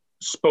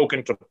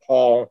spoken to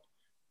Paul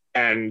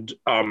and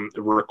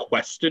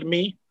requested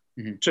me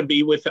to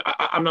be with.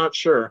 I'm not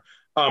sure.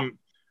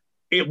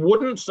 It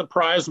wouldn't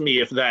surprise me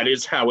if that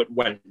is how it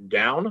went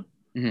down,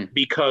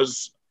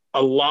 because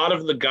a lot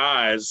of the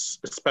guys,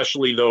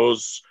 especially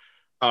those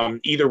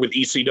either with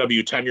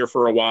ECW tenure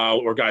for a while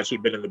or guys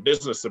who'd been in the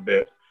business a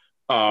bit,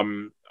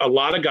 a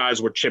lot of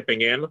guys were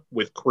chipping in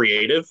with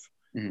creative,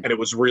 and it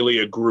was really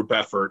a group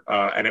effort,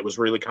 and it was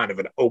really kind of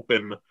an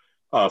open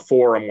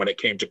forum when it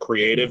came to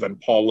creative,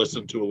 and Paul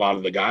listened to a lot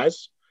of the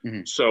guys.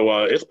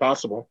 So it's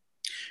possible.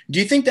 Do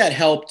you think that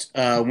helped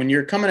when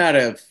you're coming out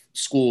of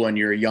school and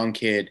you're a young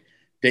kid,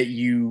 that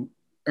you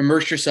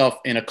immerse yourself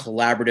in a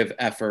collaborative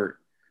effort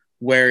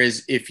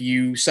Whereas if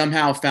you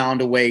somehow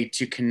found a way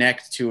to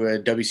connect to a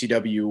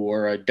WCW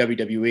or a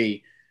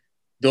WWE,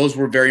 those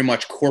were very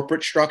much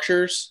corporate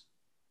structures,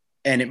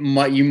 and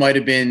you might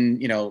have been,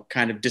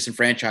 kind of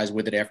disenfranchised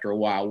with it after a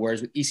while.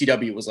 Whereas with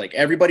ECW, it was like,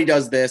 everybody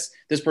does this.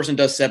 This person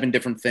does 7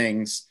 different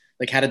things.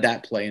 Like, how did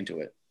that play into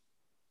it?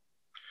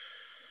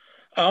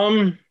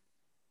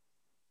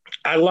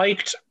 I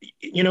liked,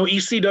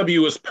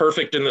 ECW was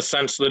perfect in the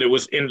sense that it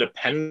was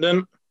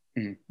independent,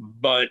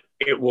 but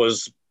it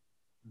was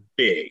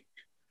big.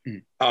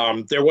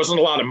 There wasn't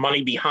a lot of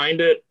money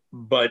behind it,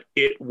 but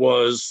it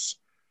was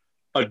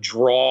a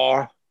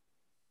draw.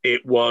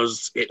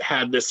 It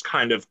had this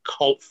kind of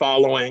cult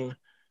following.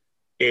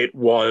 It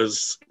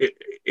was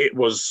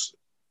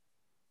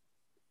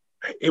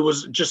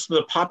just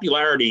the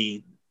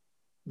popularity,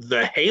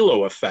 the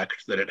halo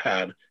effect that it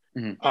had.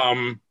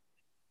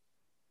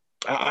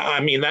 I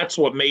mean, that's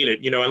what made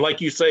it, and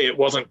like you say, it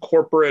wasn't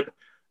corporate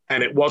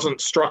and it wasn't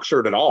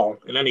structured at all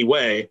in any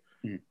way.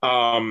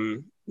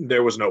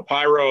 There was no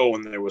pyro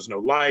and there was no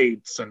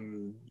lights,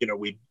 and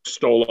we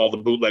stole all the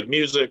bootleg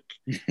music,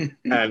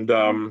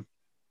 and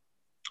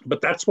but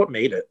that's what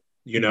made it,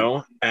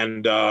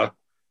 And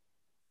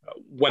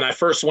when I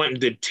first went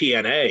and did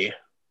TNA,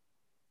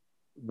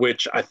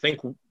 which I think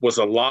was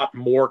a lot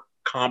more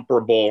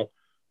comparable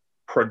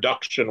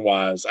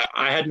production-wise,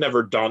 I had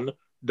never done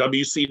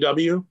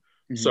WCW,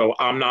 so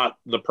I'm not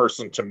the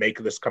person to make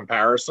this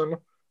comparison.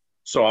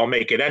 So I'll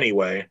make it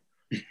anyway.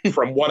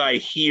 From what I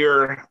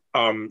hear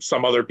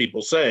some other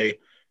people say,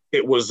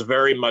 it was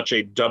very much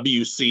a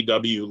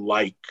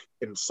WCW-like,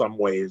 in some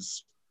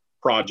ways,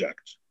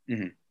 project.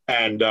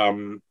 And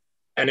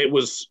it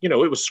was,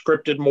 it was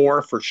scripted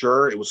more, for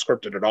sure. It was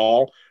scripted at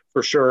all,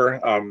 for sure.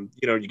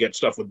 You get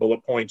stuff with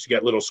bullet points, you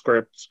get little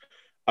scripts,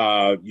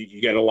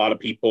 you get a lot of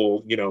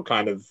people,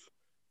 kind of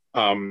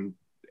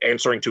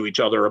answering to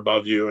each other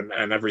above you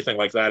and everything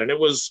like that. And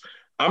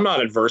I'm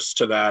not adverse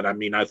to that. I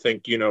mean, I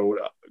think,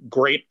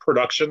 great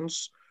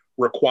productions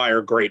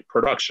require great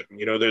production.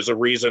 There's a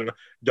reason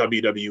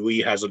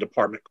WWE has a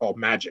department called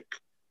Magic,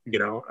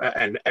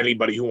 and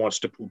anybody who wants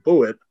to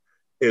poo-poo it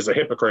is a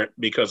hypocrite,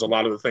 because a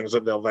lot of the things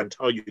that they'll then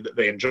tell you that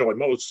they enjoy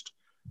most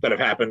that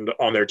have happened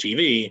on their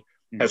TV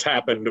has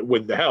happened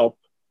with the help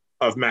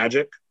of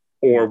Magic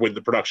or with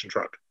the production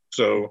truck.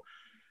 So,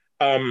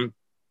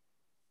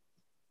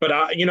 but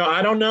I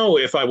don't know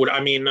if I would.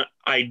 I mean,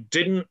 I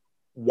didn't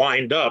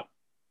wind up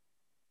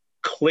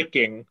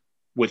clicking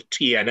with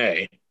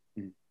TNA.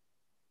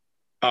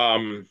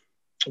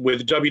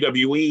 With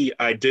WWE,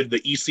 I did the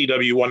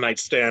ECW One Night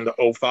Stand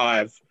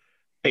 05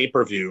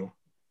 pay-per-view,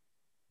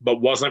 but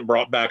wasn't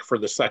brought back for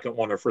the second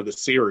one or for the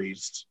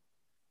series.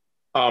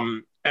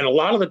 And a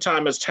lot of the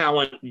time as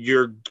talent,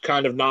 you're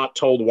kind of not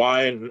told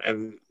why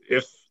and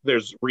if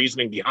there's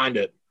reasoning behind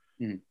it.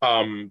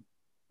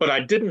 But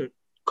I didn't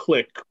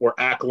click or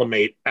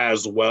acclimate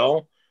as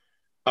well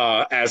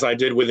as I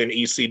did within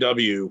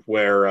ECW,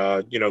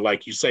 where,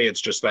 like you say,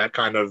 it's just that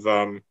kind of,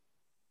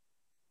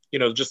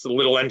 just a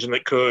little engine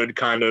that could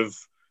kind of,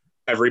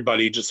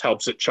 everybody just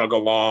helps it chug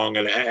along,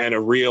 and a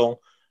real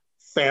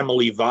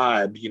family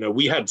vibe.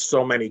 We had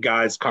so many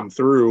guys come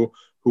through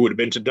who would have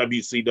been to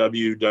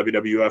WCW,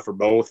 WWF, or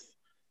both,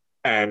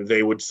 and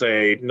they would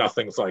say,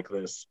 nothing's like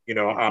this.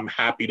 I'm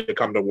happy to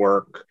come to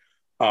work.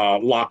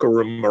 Locker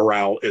room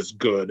morale is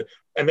good.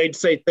 And they'd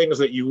say things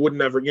that you would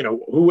never,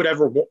 who would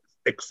ever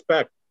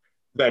expect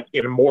that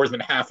in more than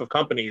half of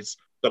companies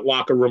that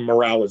locker room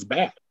morale is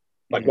bad?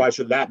 Like, why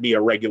should that be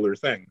a regular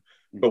thing?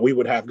 But we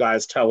would have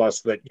guys tell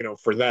us that,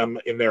 for them,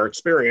 in their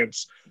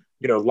experience,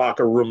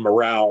 locker room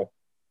morale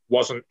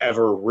wasn't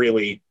ever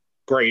really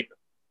great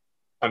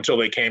until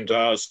they came to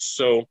us.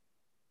 So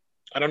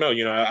I don't know,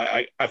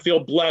 I feel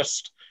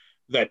blessed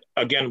that,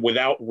 again,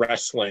 without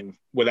wrestling,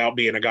 without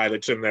being a guy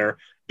that's in there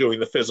doing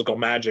the physical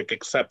magic,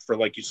 except for,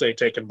 like you say,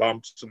 taking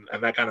bumps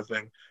and that kind of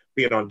thing,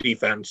 being on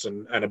defense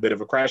and a bit of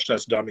a crash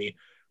test dummy.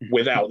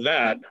 Without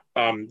that,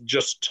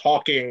 just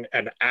talking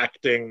and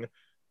acting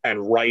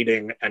and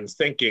writing and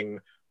thinking,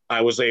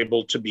 I was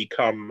able to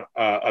become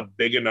a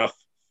big enough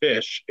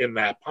fish in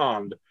that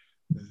pond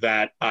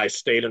that I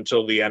stayed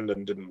until the end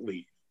and didn't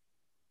leave.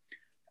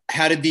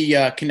 How did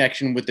the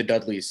connection with the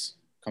Dudleys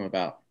come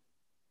about?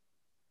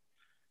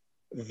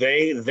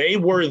 They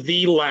were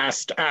the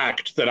last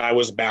act that I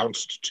was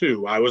bounced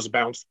to. I was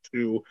bounced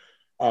to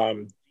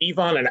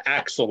Devon and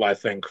Axel, I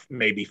think,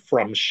 maybe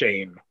from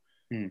Shane.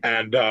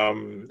 And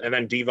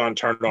then Devon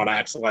turned on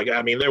Axel.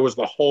 There was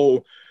the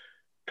whole,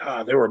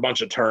 there were a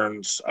bunch of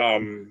turns,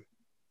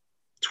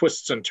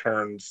 twists and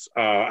turns.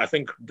 I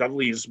think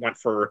Dudley's went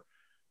for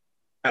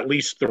at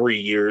least 3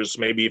 years.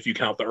 Maybe if you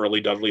count the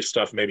early Dudley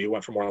stuff, maybe it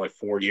went for more like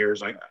 4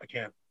 years. I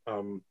can't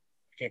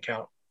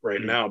count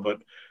right now, but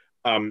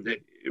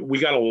we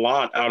got a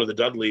lot out of the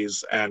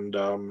Dudleys, and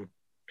I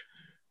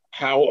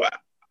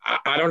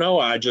don't know.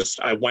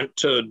 I went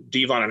to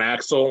Devon and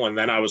Axel, and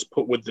then I was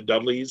put with the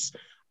Dudleys.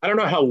 I don't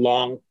know how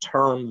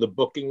long-term the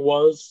booking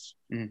was.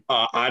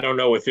 I don't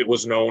know if it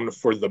was known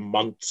for the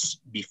months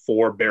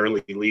before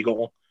Barely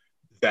Legal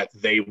that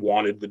they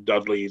wanted the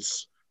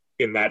Dudleys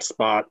in that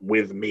spot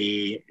with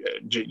me.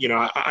 You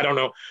know, I don't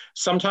know.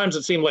 Sometimes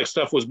it seemed like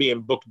stuff was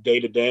being booked day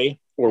to day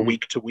or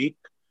week to week,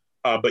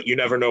 but you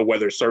never know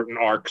whether certain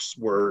arcs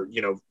were,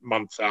 you know,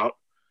 months out.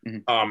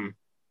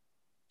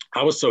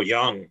 I was so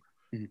young.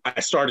 I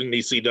started in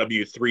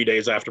ECW 3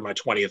 days after my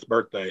 20th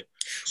birthday.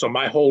 So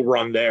my whole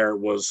run there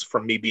was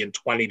from me being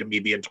 20 to me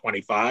being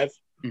 25.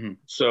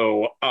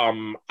 So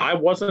I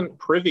wasn't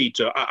privy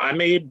to, I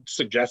made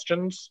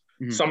suggestions.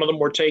 Some of them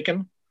were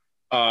taken.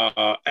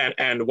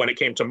 And when it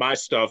came to my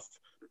stuff,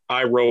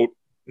 I wrote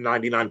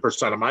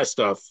 99% of my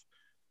stuff.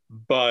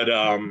 But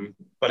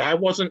I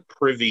wasn't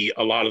privy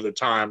a lot of the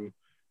time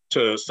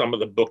to some of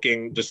the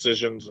booking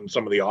decisions and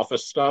some of the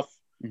office stuff.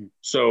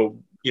 So,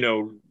 you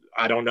know,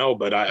 I don't know,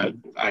 but I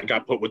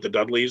got put with the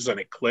Dudleys and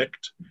it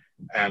clicked,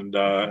 and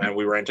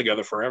we ran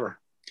together forever.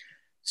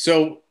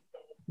 So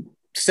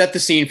set the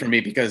scene for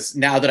me, because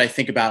now that I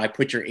think about it, I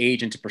put your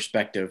age into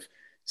perspective.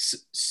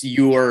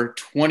 You're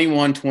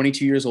 21,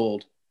 22 years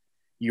old.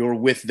 You're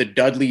with the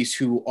Dudleys,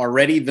 who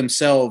already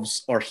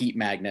themselves are heat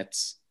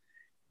magnets.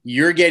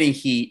 You're getting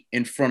heat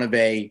in front of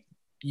a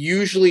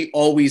usually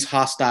always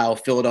hostile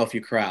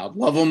Philadelphia crowd.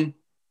 Love them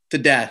to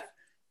death,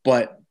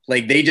 but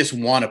like they just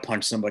want to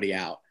punch somebody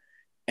out.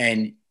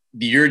 And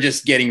you're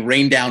just getting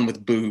rained down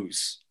with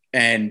booze,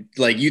 and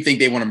like you think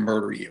they want to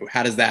murder you.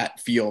 How does that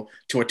feel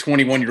to a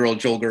 21-year-old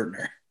Joel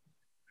Gertner?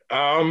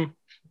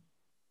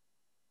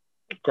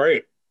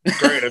 Great.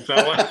 It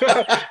felt like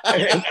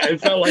it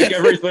felt like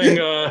everything.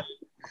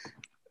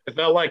 It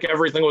felt like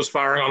everything was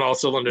firing on all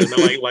cylinders.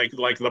 like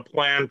the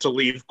plan to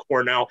leave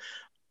Cornell.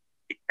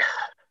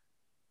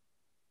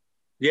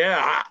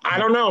 Yeah, I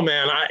don't know,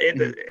 man.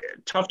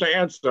 Tough to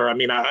answer. I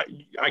mean, I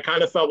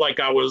kind of felt like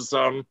I was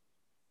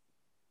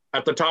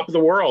at the top of the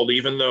world,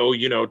 even though,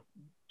 you know,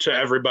 to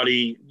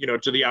everybody, you know,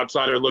 to the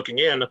outsider looking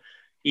in,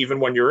 even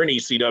when you're in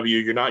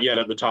ECW, you're not yet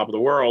at the top of the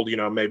world. You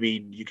know,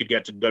 maybe you could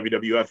get to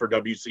WWF or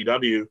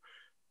WCW.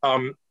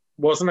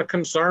 Wasn't a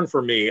concern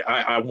for me.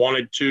 I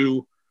wanted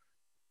to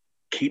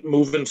keep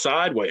moving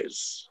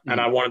sideways,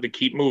 and I wanted to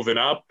keep moving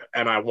up,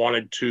 and I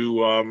wanted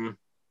to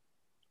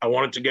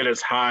get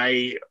as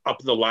high up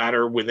the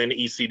ladder within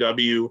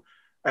ECW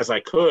as I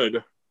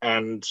could.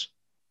 And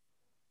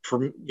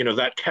you know,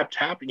 that kept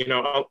happening. You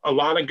know, a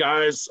lot of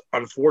guys,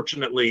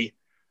 unfortunately,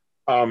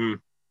 a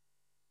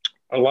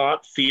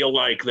lot feel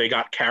like they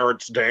got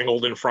carrots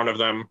dangled in front of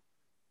them,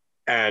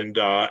 and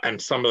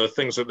some of the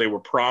things that they were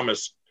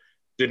promised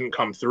didn't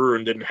come through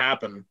and didn't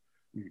happen.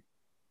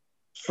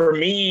 For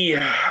me,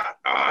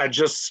 I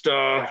just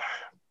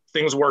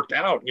things worked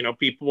out. You know,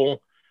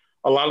 people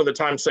a lot of the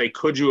time say,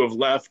 "Could you have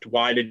left?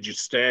 Why did you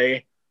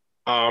stay?"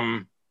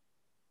 I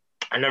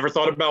never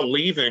thought about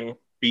leaving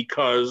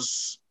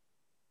because.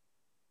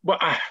 Well,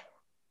 I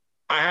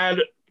had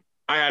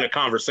a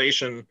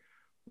conversation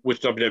with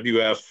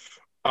WWF,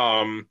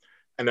 and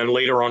then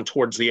later on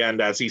towards the end,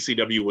 as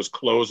ECW was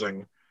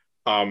closing,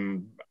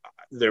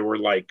 there were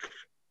like,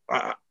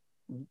 I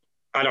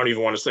don't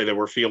even want to say there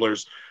were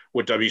feelers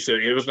with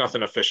WCW. It was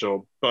nothing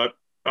official, but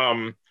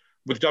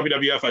with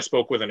WWF, I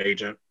spoke with an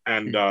agent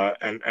and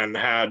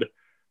had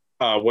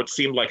what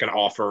seemed like an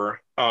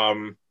offer.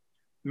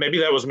 Maybe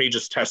that was me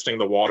just testing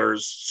the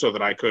waters so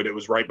that I could. It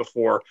was right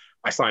before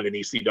I signed an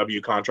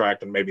ECW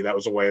contract, and maybe that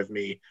was a way of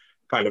me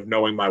kind of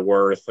knowing my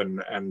worth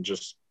and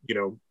just, you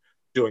know,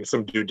 doing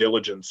some due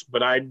diligence.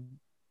 But I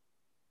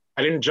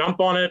didn't jump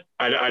on it.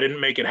 I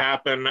didn't make it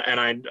happen,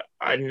 and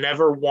I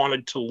never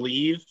wanted to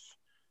leave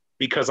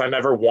because I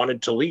never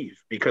wanted to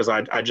leave, because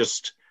I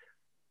just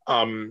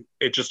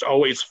it just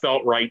always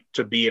felt right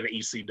to be in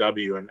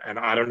ECW, and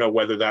I don't know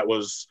whether that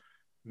was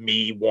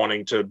me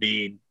wanting to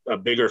be a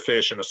bigger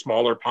fish in a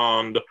smaller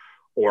pond,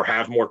 or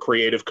have more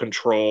creative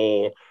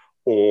control,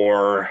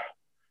 or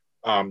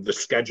the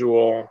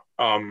schedule,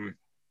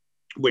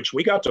 which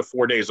we got to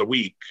 4 days a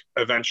week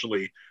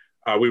eventually.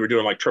 We were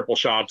doing like triple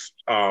shots,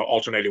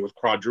 alternating with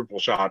quadruple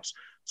shots.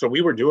 So we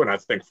were doing, I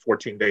think,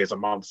 14 days a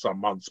month, some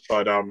months,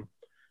 but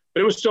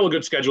it was still a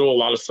good schedule. A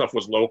lot of stuff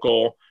was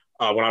local.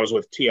 When I was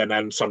with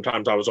TNN,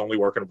 sometimes I was only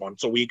working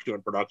once a week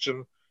doing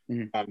production.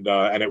 And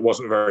it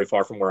wasn't very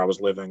far from where I was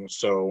living.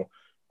 So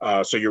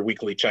your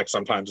weekly check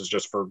sometimes is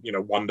just for, you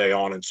know, 1 day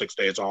on and 6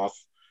 days off.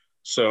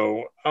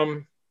 So,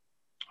 I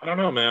don't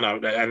know, man.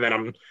 And then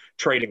I'm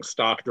trading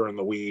stock during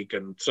the week.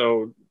 And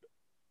so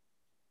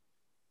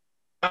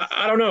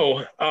I don't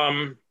know.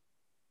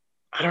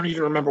 I don't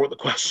even remember what the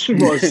question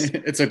was.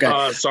 It's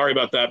okay. Sorry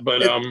about that.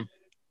 But,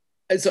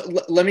 so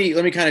let me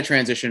kind of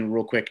transition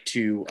real quick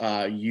to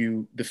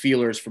the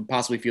feelers from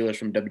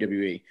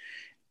WWE.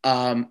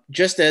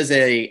 Just as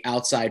a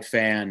outside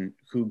fan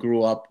who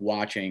grew up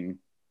watching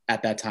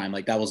at that time,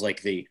 like that was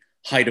like the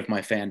height of my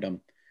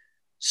fandom.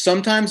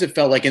 Sometimes it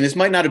felt like, and this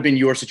might not have been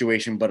your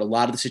situation, but a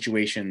lot of the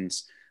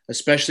situations,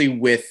 especially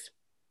with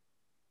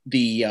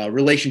the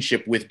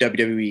relationship with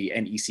WWE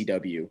and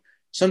ECW,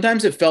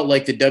 sometimes it felt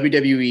like the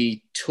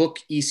WWE took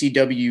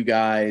ECW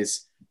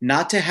guys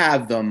not to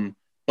have them,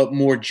 but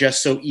more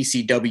just so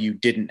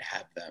ECW didn't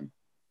have them.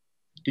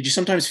 Did you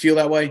sometimes feel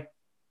that way?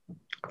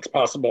 It's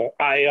possible.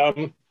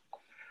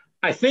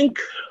 I think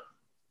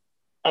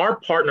our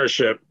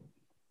partnership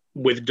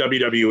with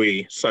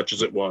WWE, such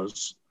as it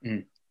was,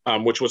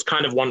 which was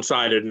kind of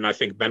one-sided, and I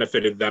think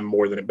benefited them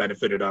more than it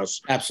benefited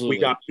us. Absolutely.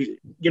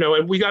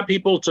 We got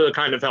people to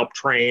kind of help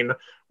train.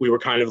 We were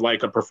kind of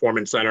like a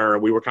performance center.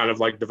 We were kind of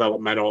like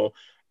developmental,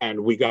 and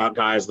we got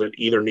guys that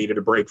either needed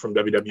a break from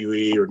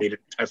WWE or needed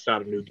to test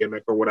out a new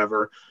gimmick or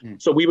whatever.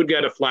 So we would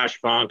get a Flash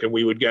Funk, and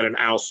we would get an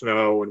Al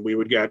Snow, and we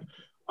would get,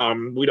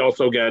 we'd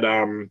also get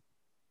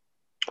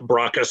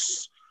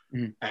Brockus,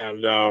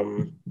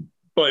 and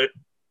but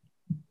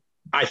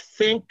I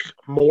think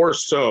more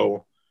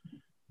so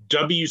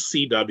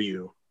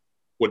WCW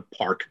would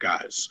park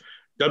guys.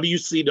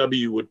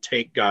 WCW would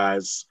take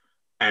guys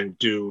and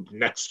do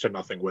next to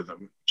nothing with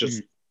them,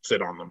 just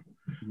sit on them.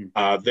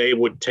 They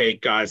would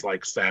take guys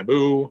like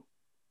Sabu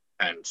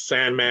and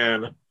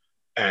Sandman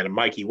and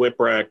Mikey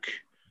Whipwreck,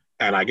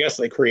 and I guess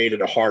they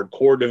created a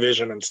hardcore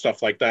division and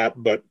stuff like that,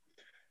 but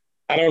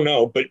I don't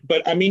know.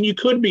 But I mean, you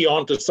could be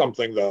onto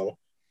something, though.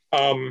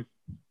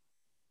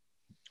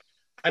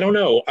 I don't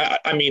know.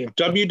 I mean,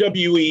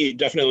 WWE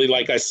definitely,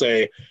 like I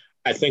say,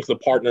 I think the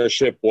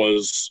partnership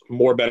was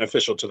more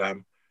beneficial to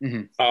them.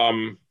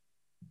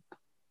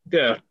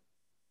 Yeah.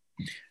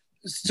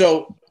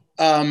 So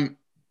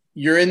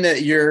you're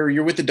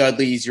with the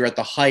Dudleys. You're at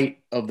the height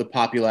of the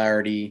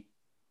popularity,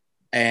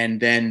 and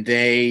then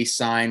they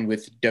sign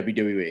with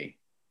WWE.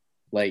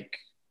 Like,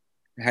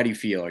 how do you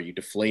feel? Are you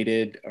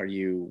deflated? Are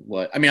you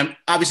what? I mean,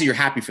 obviously you're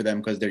happy for them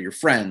because they're your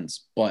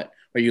friends, but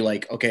are you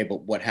like, okay,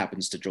 but what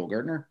happens to Joel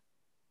Gertner?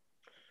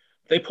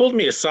 They pulled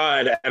me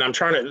aside, and I'm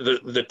trying to,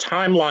 the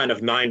timeline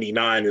of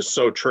 99 is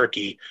so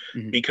tricky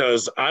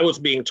because I was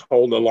being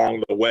told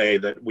along the way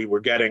that we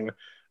were getting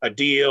a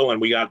deal, and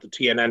we got the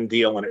TNN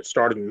deal, and it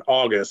started in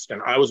August.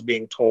 And I was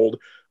being told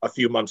a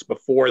few months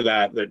before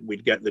that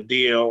we'd get the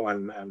deal,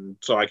 and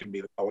so I could be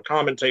the color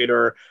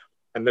commentator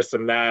and this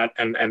and that.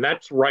 And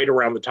that's right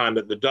around the time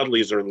that the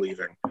Dudleys are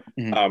leaving,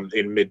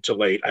 in mid to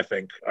late, I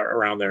think,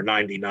 around there,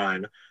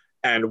 99.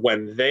 And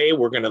when they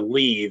were going to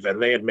leave,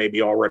 and they had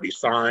maybe already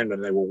signed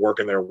and they were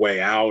working their way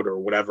out or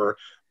whatever,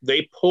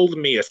 they pulled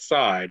me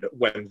aside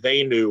when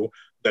they knew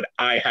that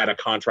I had a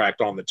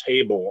contract on the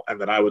table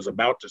and that I was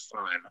about to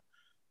sign.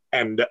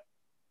 And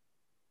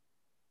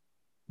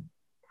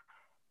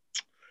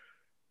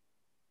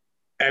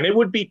it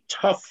would be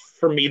tough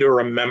for me to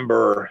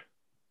remember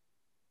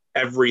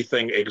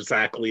everything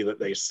exactly that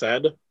they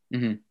said.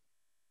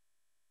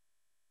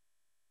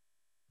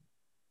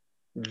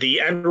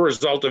 The end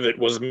result of it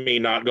was me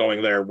not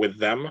going there with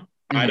them.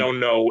 I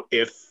don't know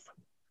if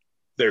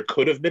there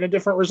could have been a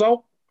different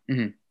result.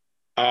 What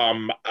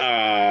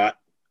I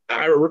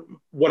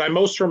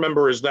most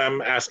remember is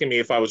them asking me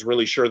if I was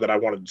really sure that I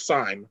wanted to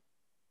sign.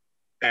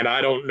 And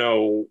I don't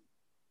know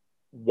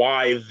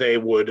why they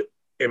would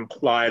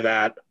imply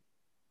that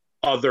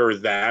other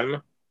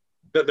than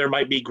that there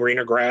might be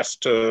greener grass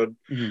to.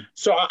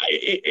 So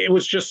it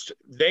was just,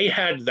 they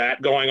had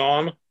that going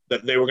on,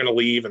 that they were going to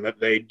leave and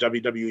that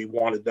WWE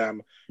wanted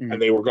them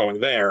and they were going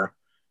there.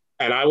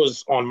 And I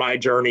was on my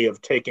journey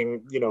of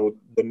taking,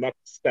 the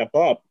next step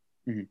up,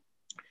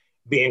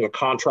 being a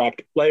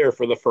contract player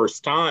for the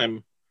first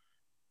time.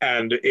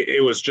 And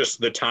it was just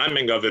the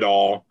timing of it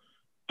all.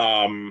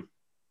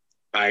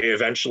 I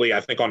eventually, I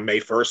think on May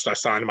 1st, I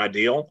signed my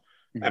deal.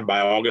 And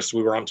by August,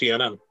 we were on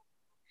TNN.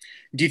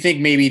 Do you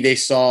think maybe they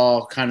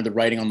saw kind of the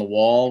writing on the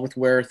wall with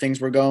where things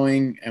were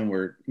going and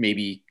were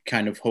maybe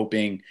kind of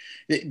hoping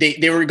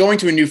they were going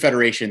to a new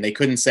federation? They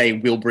couldn't say,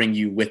 we'll bring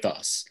you with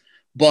us.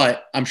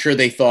 But I'm sure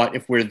they thought,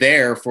 if we're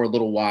there for a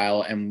little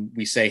while and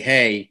we say,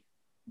 hey,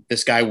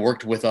 this guy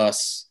worked with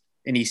us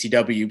in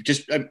ECW,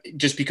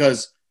 just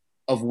because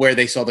of where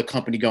they saw the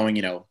company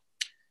going,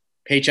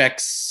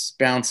 paychecks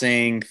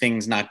bouncing,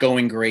 things not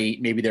going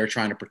great. Maybe they're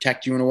trying to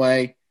protect you in a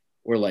way,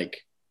 or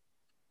like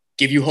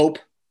give you hope,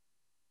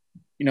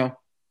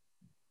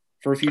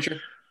 for a future.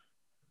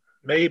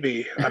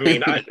 Maybe. I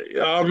mean,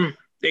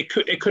 it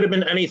could have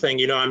been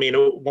anything, I mean,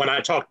 when I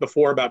talked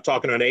before about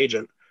talking to an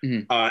agent,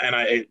 and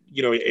I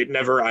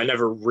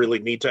never really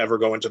need to ever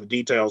go into the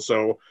details.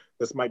 So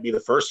this might be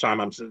the first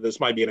time this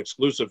might be an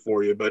exclusive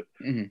for you, but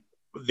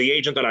the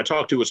agent that I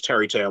talked to was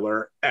Terry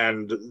Taylor.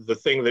 And the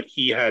thing that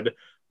he had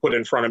put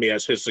in front of me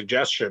as his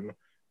suggestion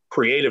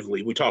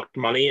creatively, we talked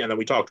money and then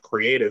we talked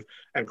creative,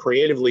 and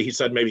creatively he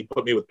said, maybe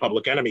put me with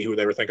Public Enemy, who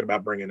they were thinking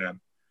about bringing in.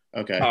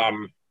 Okay.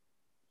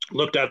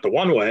 Looked at the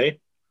one way,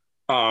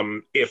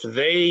 if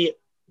they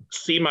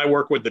see my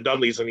work with the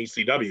Dudleys and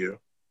ECW,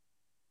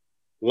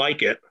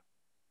 like it,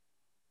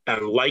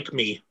 and like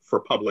me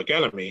for Public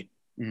Enemy,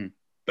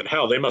 then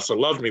hell, they must have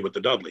loved me with the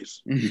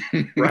Dudleys,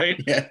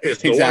 right? Yeah,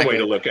 it's the one way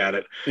to look at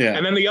it. Yeah.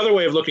 And then the other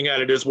way of looking at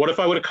it is, what if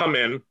I would have come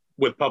in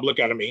with Public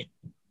Enemy,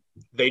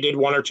 they did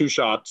one or two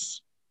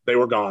shots, they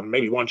were gone,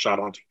 maybe one shot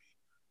on TV,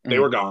 they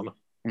were gone,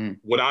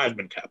 would I have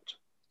been kept?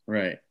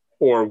 Right.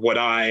 Or would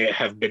I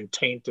have been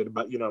tainted,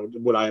 but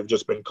would I have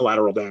just been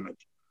collateral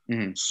damage?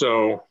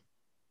 So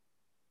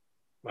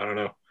I don't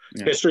know.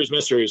 Yeah. History's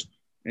mysteries.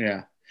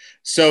 Yeah.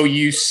 So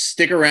you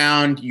stick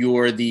around.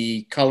 You're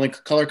the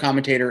color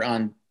commentator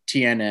on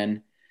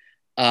TNN.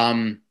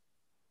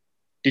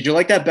 Did you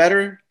like that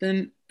better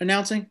than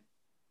announcing?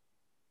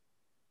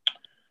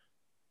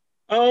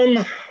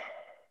 I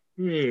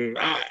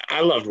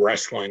loved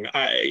wrestling.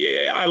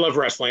 I love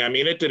wrestling. I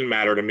mean, it didn't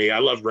matter to me. I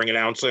loved ring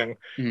announcing.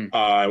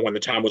 When the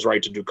time was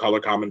right to do color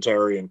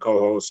commentary and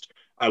co-host,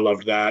 I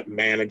loved that.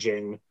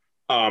 Managing.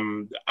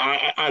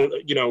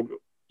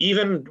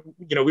 Even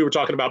we were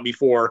talking about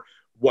before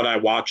what I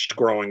watched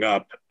growing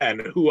up,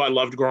 and who I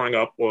loved growing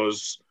up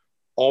was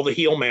all the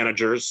heel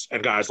managers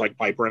and guys like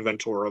Piper and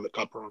Ventura that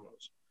cut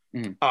promos,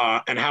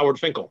 and Howard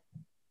Finkel.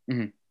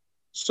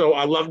 So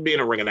I loved being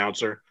a ring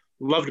announcer.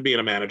 Loved being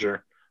a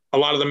manager. A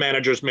lot of the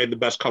managers made the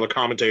best color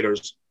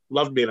commentators.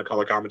 Loved being a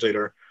color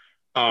commentator.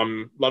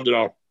 Loved it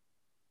all.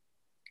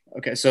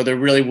 Okay, so there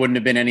really wouldn't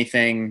have been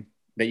anything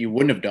that you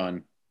wouldn't have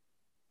done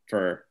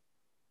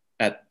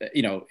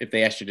if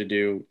they asked you to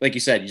do, like you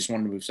said, you just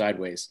wanted to move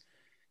sideways.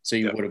 So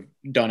you would have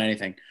done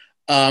anything.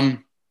 Let's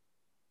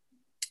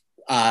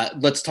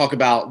talk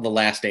about the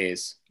last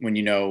days when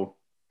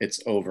it's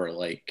over.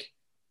 Like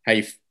how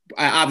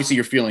obviously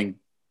you're feeling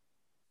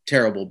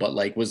terrible, but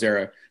like, was there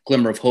a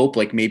glimmer of hope?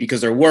 Like maybe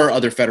because there were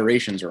other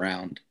federations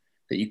around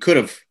that you could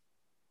have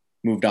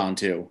moved on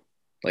to.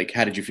 Like,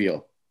 how did you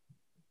feel?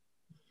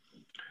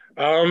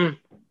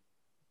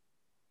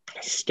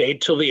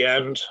 Stayed till the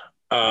end.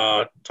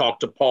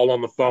 Talked to Paul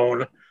on the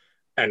phone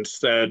and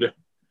said,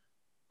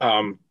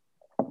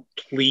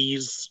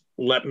 please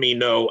let me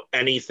know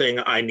anything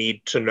I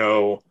need to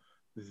know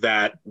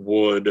that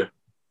would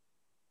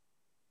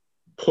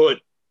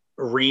put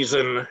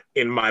reason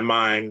in my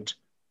mind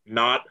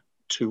not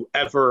to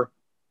ever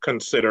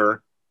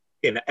consider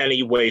in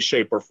any way,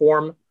 shape, or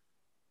form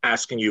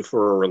asking you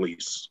for a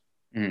release.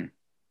 And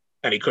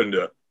he couldn't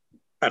do it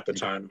at the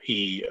time.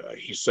 He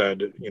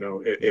said,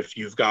 if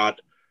you've got,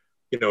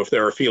 if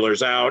there are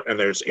feelers out and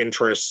there's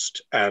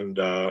interest and,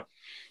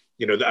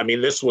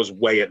 this was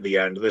way at the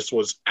end. This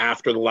was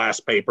after the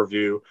last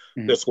pay-per-view.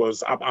 This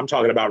was, I'm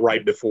talking about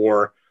right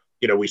before,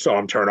 we saw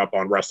him turn up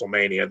on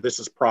WrestleMania. This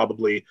is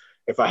probably,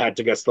 if I had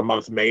to guess the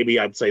month, maybe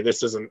I'd say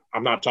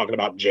I'm not talking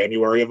about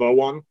January of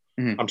 01.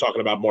 I'm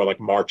talking about more like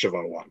March of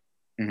 01.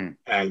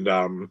 And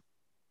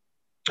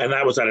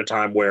that was at a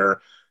time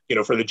where,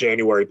 for the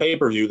January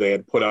pay-per-view, they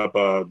had put up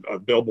a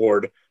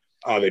billboard.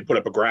 They put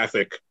up a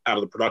graphic out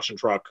of the production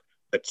truck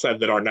that said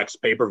that our next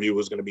pay-per-view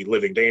was going to be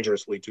Living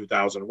Dangerously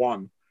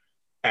 2001.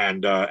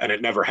 And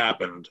it never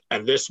happened.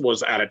 And this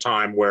was at a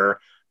time where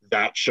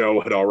that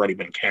show had already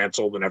been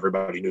canceled and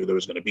everybody knew there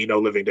was going to be no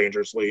Living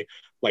Dangerously.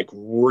 Like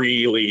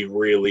really,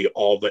 really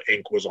all the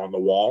ink was on the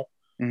wall.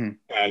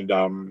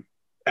 And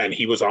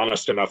he was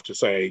honest enough to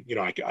say,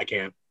 I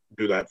can't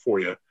do that for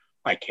you.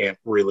 I can't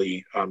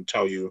really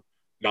tell you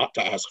not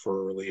to ask for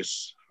a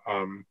release.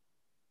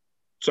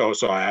 So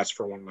I asked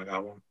for one and I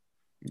got one.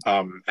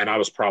 And I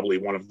was probably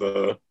one of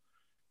the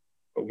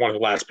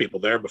last people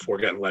there before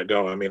getting let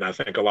go. I mean, I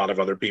think a lot of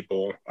other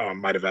people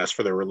might have asked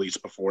for their release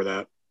before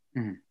that.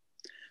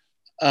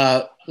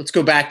 Let's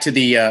go back to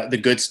the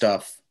good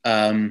stuff.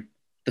 The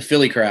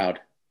Philly crowd.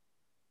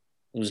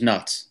 It was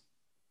nuts.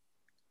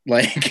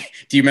 Like,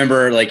 do you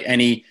remember like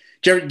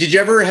did you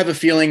ever have a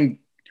feeling?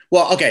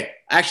 Well, okay,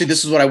 actually,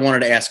 this is what I wanted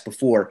to ask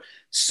before.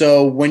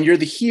 So when you're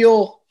the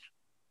heel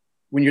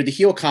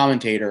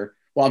commentator,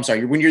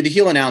 when you're the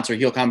heel announcer,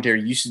 heel commentator,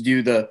 you used to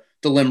do the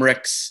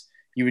limericks.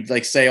 You would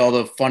like say all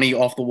the funny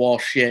off the wall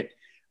shit.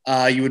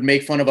 You would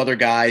make fun of other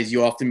guys.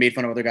 You often made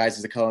fun of other guys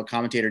as a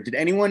commentator. Did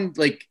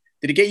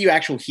it get you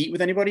actual heat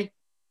with anybody?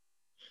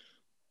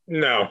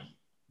 No.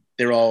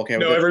 They're all okay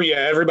with it?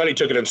 Everybody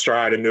took it in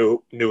stride and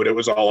knew what it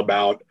was all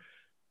about.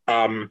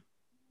 I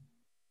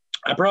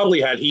probably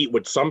had heat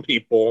with some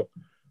people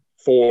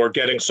for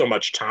getting so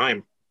much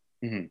time.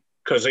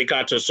 Because it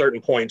got to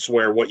certain points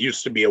where what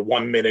used to be a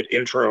 1-minute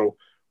intro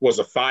was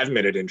a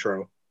 5-minute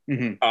intro.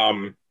 There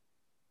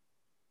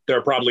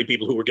are probably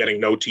people who were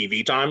getting no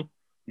TV time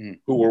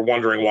who were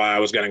wondering why I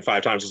was getting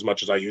 5 times as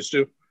much as I used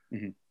to.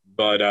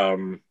 But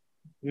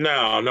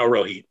no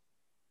real heat.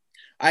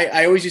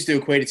 I always used to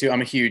equate it to,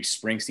 I'm a huge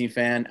Springsteen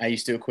fan. I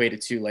used to equate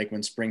it to like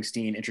when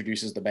Springsteen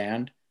introduces the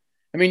band.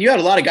 I mean, you had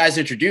a lot of guys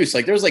introduced.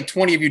 Like there was like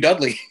 20 of you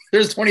Dudley.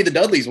 There's 20 of the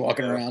Dudleys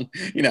walking around,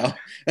 A lot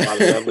of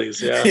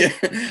Dudleys,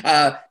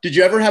 yeah. Did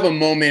you ever have a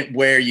moment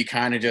where you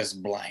kind of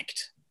just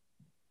blanked?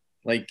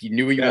 Like you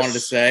knew what you wanted to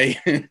say?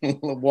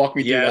 Walk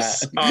me through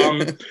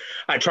that.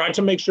 I tried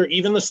to make sure,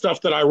 even the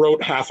stuff that I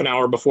wrote half an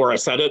hour before I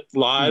said it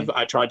live,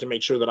 I tried to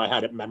make sure that I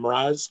had it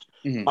memorized.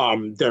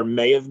 There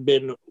may have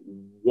been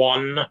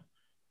one,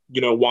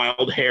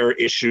 wild hair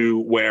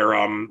issue where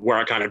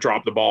I kind of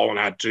dropped the ball and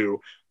had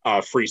to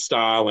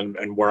freestyle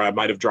and where I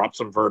might have dropped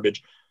some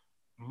verbiage.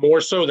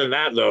 More so than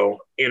that, though,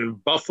 in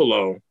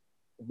Buffalo,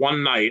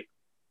 one night,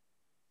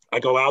 I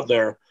go out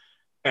there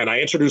and I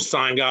introduce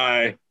Sign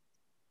Guy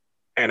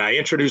and I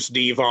introduce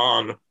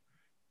Devon,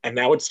 and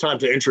now it's time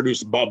to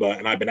introduce Bubba.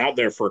 And I've been out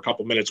there for a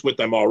couple minutes with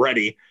them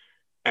already.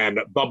 And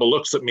Bubba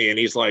looks at me and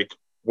he's like,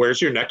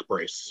 "Where's your neck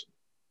brace?"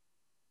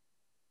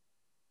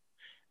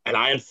 And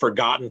I had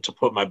forgotten to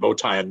put my bow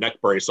tie and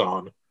neck brace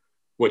on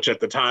which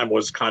at the time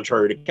was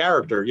contrary to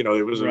character. You know,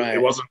 it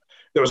Right. wasn't,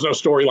 there was no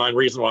storyline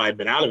reason why I'd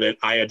been out of it.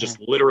 I had just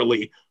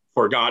literally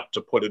forgot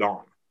to put it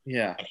on.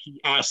 Yeah. And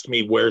he asked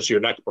me, "Where's your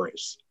neck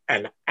brace?"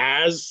 And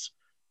as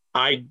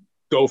I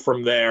go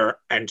from there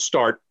and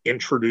start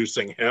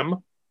introducing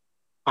him,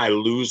 I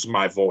lose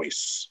my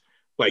voice.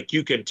 Like,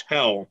 you can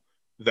tell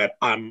that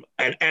and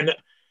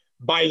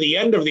by the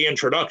end of the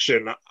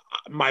introduction,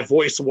 my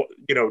voice,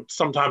 you know,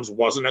 sometimes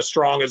wasn't as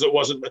strong as it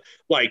wasn't,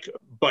 like,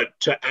 but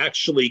to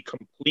actually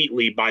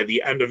completely, by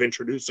the end of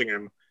introducing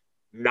him,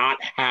 not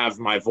have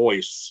my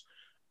voice,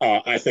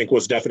 I think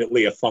was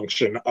definitely a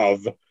function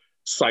of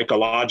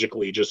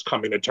psychologically just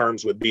coming to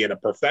terms with being a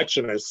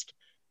perfectionist.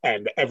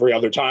 And every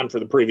other time for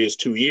the previous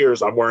 2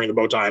 years, I'm wearing the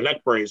bow tie and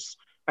neck brace.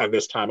 And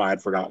this time I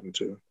had forgotten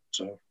to.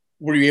 So,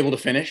 were you able to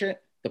finish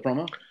it, the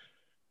promo?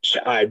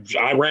 I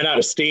ran out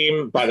of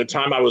steam. By the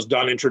time I was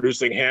done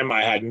introducing him,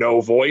 I had no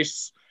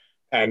voice.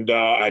 And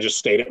I just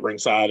stayed at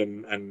ringside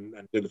and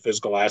did the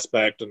physical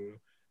aspect and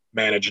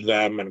managed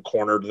them and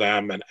cornered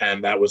them.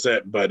 And that was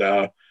it.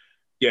 But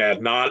yeah,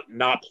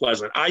 not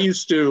pleasant. I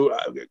used to,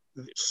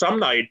 some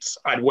nights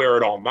I'd wear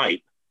it all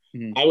night.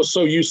 Mm-hmm. I was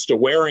so used to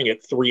wearing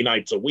it 3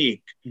 nights a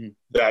week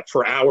that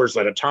for hours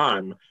at a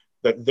time,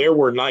 that there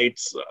were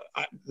nights,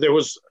 there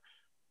was,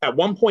 at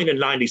one point in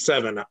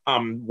 97,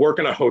 I'm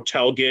working a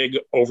hotel gig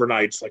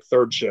overnights, like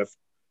third shift,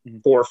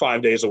 4 or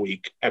 5 days a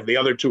week. And the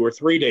other 2 or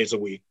 3 days a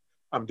week,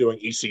 I'm doing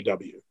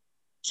ECW.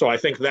 So I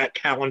think that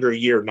calendar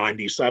year,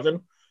 97,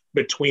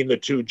 between the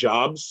 2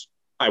 jobs,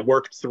 I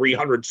worked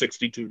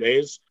 362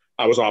 days.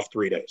 I was off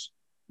 3 days.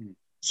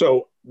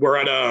 So we're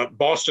at a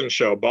Boston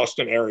show,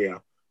 Boston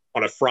area,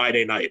 on a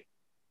Friday night.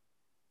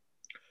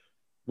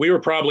 We were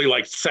probably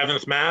like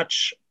 7th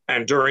match.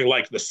 And during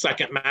like the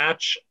 2nd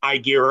match, I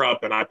gear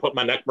up and I put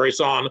my neck brace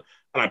on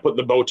and I put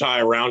the bow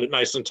tie around it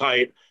nice and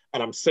tight.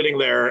 And I'm sitting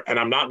there, and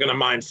I'm not going to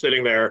mind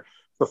sitting there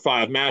for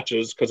 5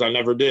 matches, because I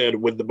never did,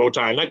 with the bow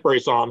tie and neck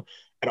brace on.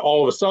 And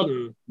all of a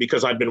sudden,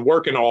 because I'd been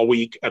working all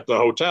week at the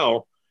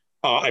hotel,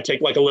 I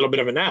take like a little bit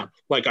of a nap.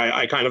 Like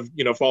I kind of,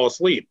 you know, fall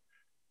asleep.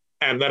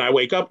 And then I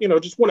wake up, you know,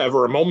 just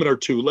whatever, a moment or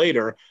 2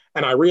 later,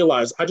 and I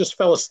realize I just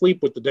fell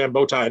asleep with the damn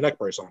bow tie and neck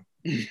brace on.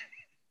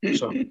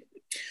 So.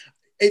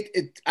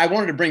 I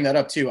wanted to bring that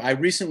up too. I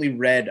recently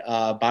read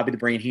Bobby the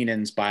Brain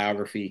Heenan's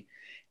biography,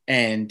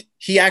 and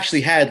he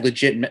actually had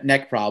legit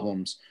neck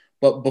problems.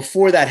 But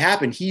before that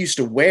happened, he used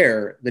to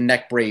wear the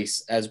neck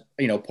brace as,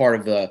 you know, part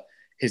of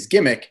his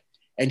gimmick.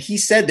 And he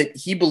said that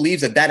he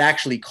believes that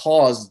actually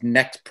caused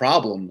neck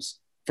problems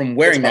from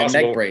wearing that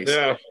neck brace.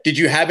 Yeah. Did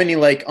you have any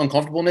like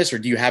uncomfortableness, or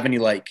do you have any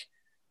like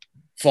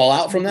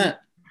fallout from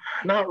that?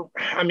 No,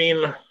 I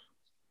mean,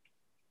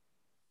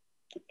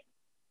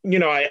 you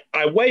know,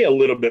 I weigh a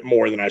little bit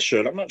more than I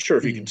should. I'm not sure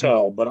if you can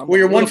tell, but I'm, well,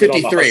 you're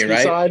 153,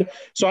 right? Side.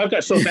 So I've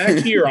got, so back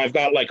here, I've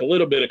got like a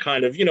little bit of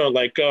kind of, you know,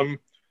 like, you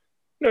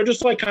know,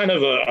 just like kind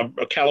of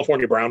a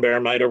California brown bear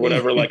mite or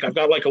whatever. Like I've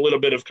got like a little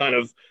bit of kind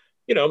of,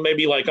 you know,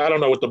 maybe like, I don't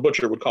know what the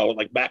butcher would call it,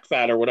 like back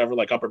fat or whatever,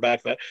 like upper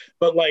back fat.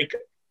 But like,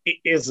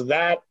 is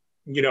that,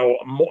 you know,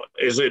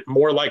 is it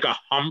more like a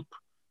hump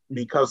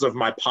because of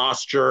my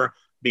posture,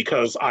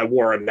 because I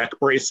wore a neck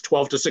brace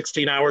 12 to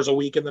 16 hours a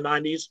week in the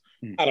 90s?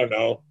 I don't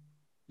know.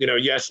 You know,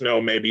 yes,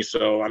 no, maybe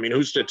so. I mean,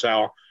 who's to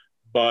tell?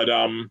 But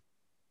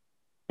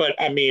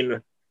I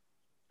mean,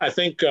 I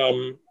think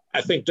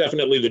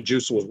definitely the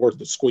juice was worth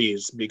the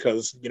squeeze,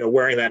 because, you know,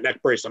 wearing that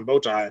neck brace and bow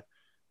tie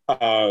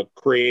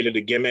created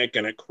a gimmick,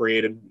 and it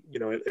created, you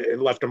know, it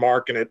left a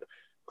mark, and it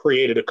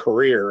created a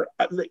career.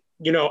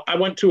 You know, I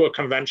went to a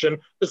convention.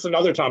 This is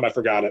another time I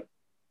forgot it.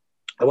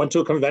 I went to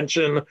a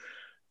convention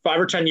 5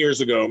 or 10 years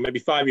ago, maybe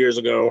 5 years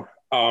ago,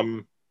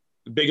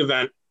 big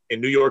event in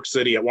New York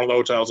City at one of the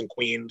hotels in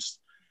Queens.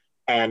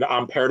 And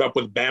I'm paired up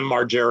with Bam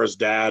Margera's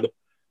dad.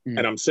 And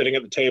I'm sitting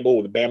at the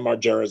table with Bam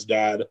Margera's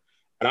dad.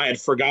 And I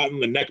had forgotten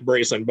the neck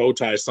brace and bow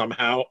tie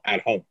somehow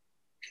at home.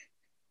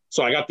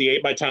 So I got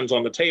the 8x10s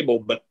on the table,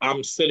 but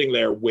I'm sitting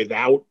there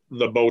without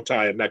the bow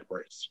tie and neck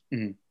brace.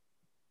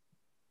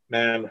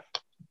 Man,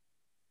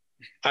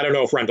 I don't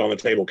know if Rent on the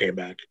Table came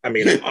back. I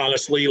mean,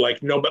 honestly,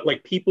 like, no, but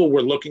like people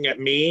were looking at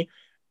me.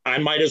 I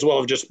might as well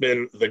have just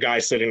been the guy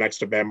sitting next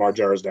to Bam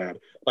Margera's dad.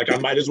 Like, I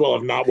might as well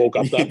have not woke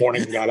up that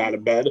morning and got out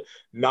of bed,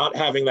 not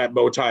having that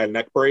bow tie and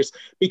neck brace.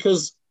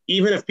 Because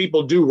even if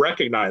people do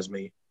recognize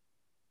me,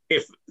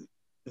 if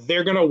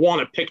they're going to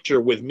want a picture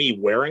with me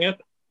wearing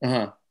it,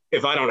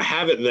 if I don't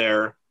have it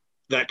there,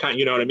 that kind,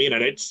 you know what I mean?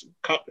 And it's,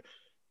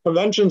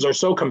 conventions are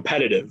so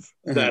competitive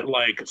that,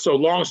 like, so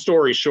long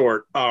story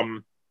short,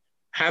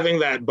 having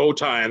that bow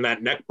tie and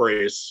that neck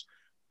brace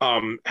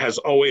has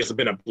always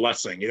been a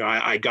blessing. You know,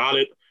 I got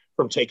it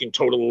from taking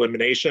Total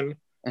Elimination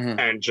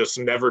and just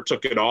never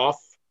took it off.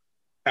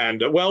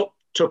 And well,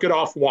 took it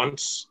off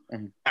once.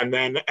 And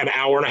then an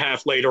hour and a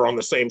half later on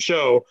the same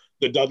show,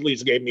 the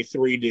Dudleys gave me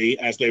 3D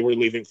as they were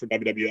leaving for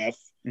WWF.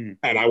 And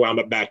I wound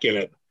up back in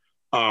it.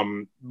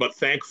 But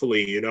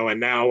thankfully, you know, and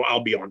now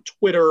I'll be on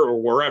Twitter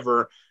or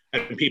wherever,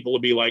 and people will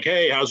be like,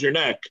 hey, how's your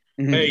neck?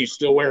 Hey, you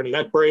still wearing a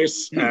neck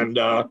brace? And,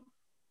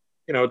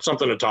 you know, it's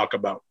something to talk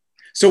about.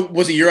 So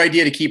was it your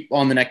idea to keep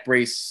on the neck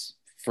brace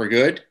for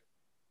good?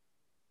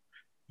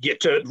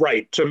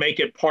 To make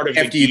it part of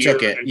After the you gear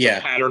took it, and yeah.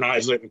 to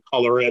patternize it and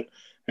color it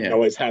and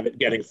always have it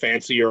getting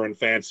fancier and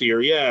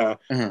fancier. Yeah.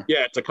 Uh-huh.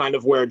 Yeah. To kind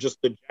of wear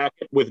just the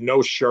jacket with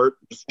no shirt,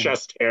 just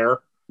chest hair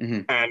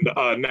and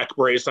a neck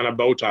brace and a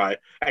bow tie,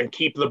 and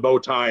keep the bow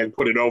tie and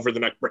put it over the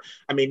neck brace.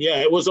 I mean, yeah,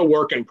 it was a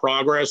work in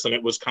progress, and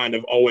it was kind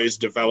of always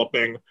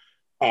developing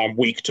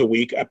week to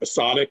week,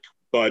 episodic.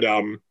 But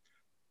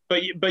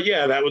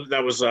yeah,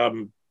 that was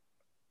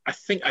I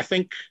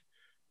think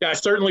yeah, I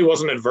certainly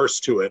wasn't adverse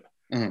to it.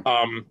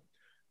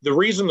 The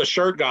reason the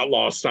shirt got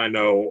lost, I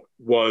know,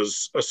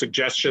 was a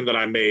suggestion that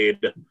I made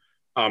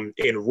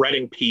in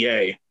Reading,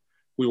 PA.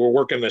 We were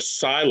working this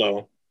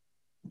silo,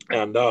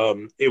 and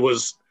it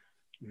was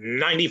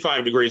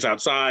 95 degrees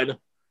outside,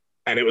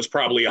 and it was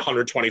probably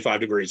 125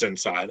 degrees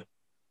inside.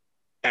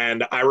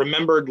 And I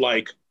remembered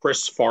like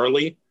Chris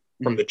Farley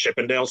from the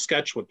Chippendale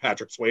sketch with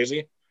Patrick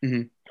Swayze.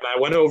 And I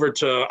went over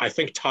to, I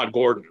think, Todd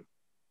Gordon,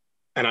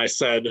 and I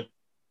said,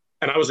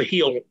 and I was a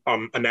heel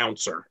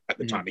announcer at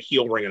the time, a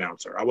heel ring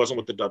announcer. I wasn't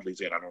with the Dudleys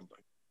yet, I don't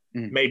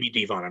think. Maybe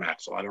Devon and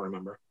Axel, I don't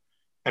remember.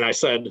 And I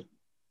said,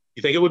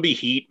 you think it would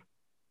be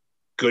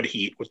good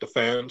heat with the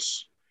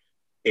fans,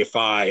 if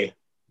I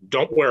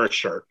don't wear a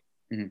shirt?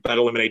 That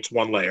eliminates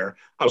one layer.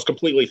 I was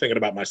completely thinking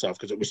about myself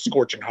because it was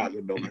scorching hot in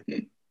the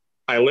building.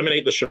 I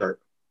eliminate the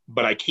shirt,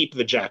 but I keep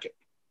the jacket.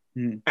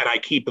 And I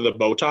keep the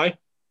bow tie.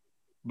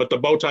 But the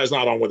bow tie is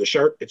not on with the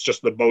shirt. It's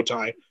just the bow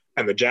tie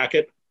and the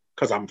jacket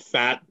because I'm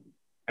fat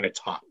and it's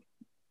hot.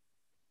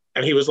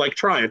 And he was like,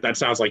 try it. That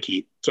sounds like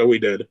heat. So we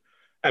did.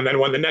 And then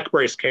when the neck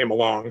brace came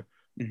along,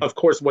 of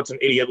course, what's an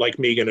idiot like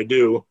me going to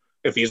do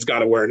if he's got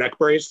to wear a neck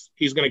brace?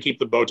 He's going to keep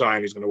the bow tie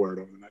and he's going to wear it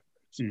over the neck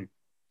brace.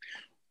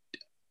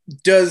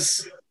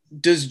 Does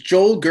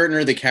Joel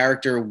Gertner, the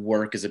character,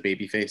 work as a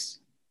babyface?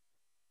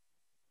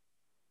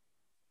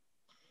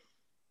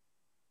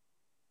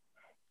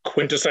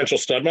 Quintessential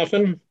stud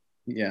muffin?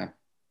 Yeah.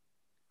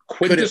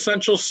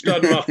 Quintessential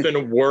stud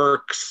muffin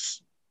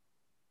works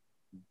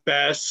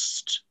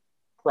best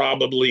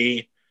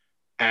probably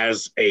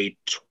as a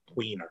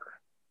tweener.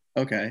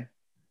 Okay.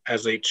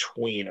 As a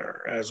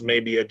tweener, as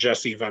maybe a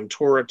Jesse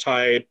Ventura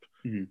type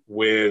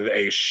with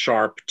a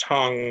sharp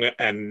tongue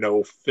and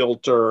no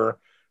filter,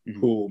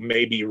 who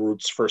maybe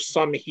roots for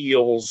some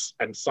heels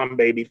and some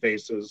baby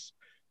faces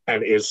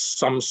and is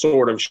some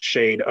sort of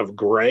shade of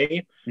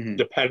gray,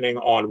 depending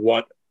on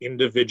what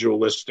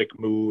individualistic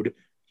mood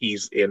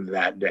he's in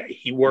that day.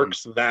 He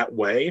works that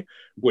way,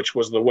 which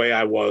was the way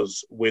I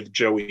was with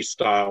Joey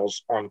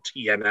Styles on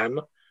TNN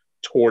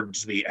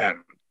towards the end.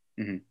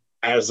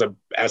 As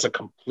a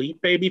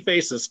complete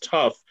babyface is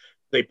tough.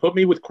 They put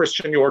me with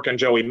Christian York and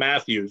Joey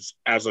Matthews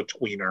as a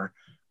tweener.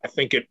 I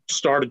think it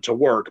started to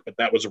work, but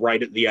that was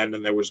right at the end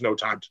and there was no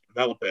time to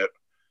develop it.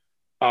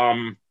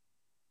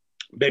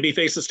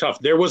 Babyface is tough.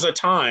 There was a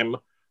time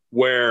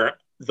where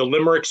the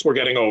limericks were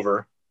getting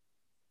over.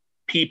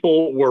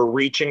 People were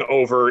reaching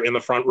over in the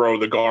front row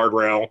of the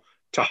guardrail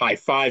to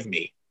high-five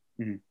me.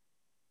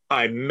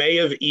 I may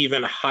have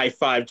even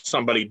high-fived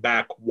somebody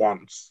back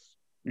once.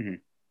 And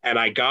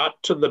I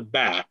got to the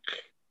back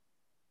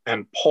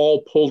and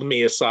Paul pulled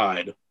me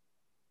aside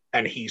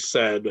and he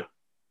said,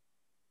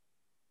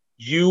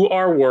 you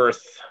are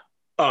worth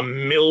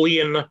 $1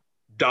 million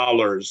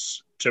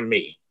to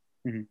me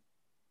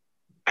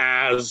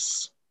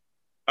as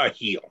a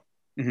heel.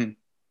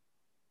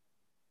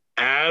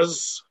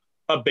 As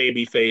a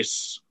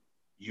babyface,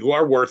 you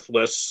are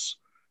worthless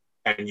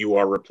and you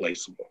are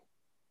replaceable.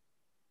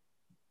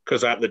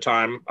 Because at the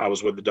time I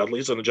was with the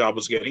Dudleys and the job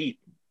was get heat.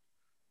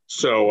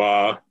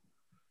 So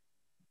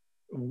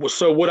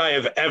would I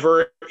have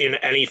ever in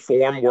any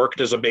form worked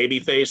as a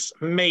babyface?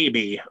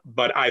 Maybe,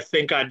 but I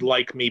think I'd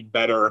like me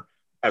better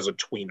as a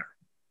tweener.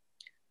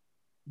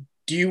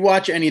 Do you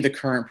watch any of the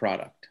current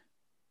product?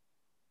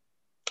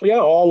 Yeah,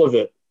 all of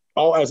it.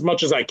 All as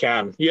much as I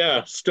can.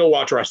 Yeah, still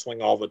watch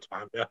wrestling all the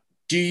time. Yeah.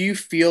 Do you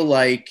feel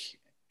like,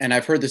 and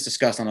I've heard this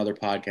discussed on other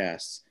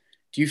podcasts,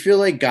 do you feel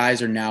like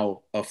guys are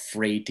now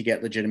afraid to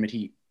get legitimate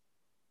heat?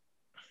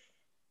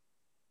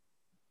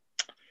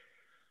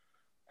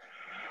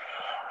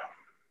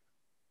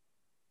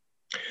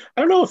 I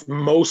don't know if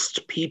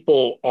most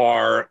people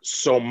are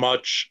so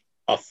much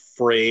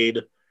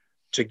afraid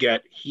to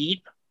get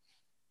heat.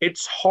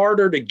 It's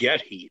harder to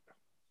get heat.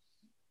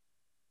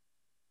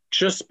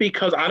 Just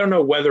because I don't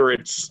know whether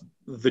it's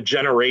the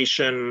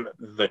generation,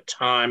 the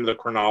time, the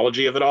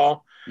chronology of it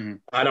all.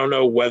 I don't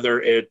know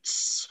whether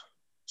it's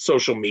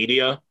social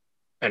media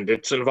and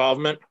its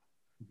involvement.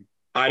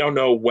 I don't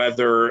know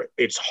whether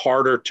it's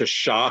harder to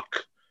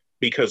shock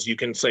because you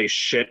can say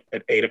shit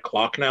at 8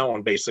 o'clock now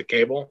on basic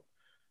cable.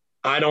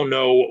 I don't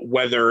know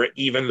whether,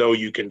 even though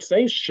you can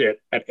say shit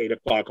at 8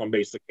 o'clock on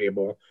basic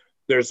cable,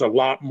 there's a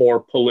lot more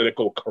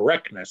political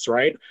correctness,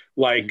 right?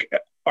 Like,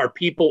 are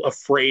people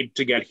afraid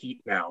to get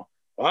heat now?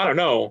 Well, I don't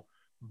know,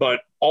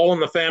 but All in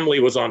the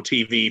Family was on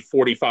TV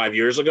 45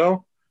 years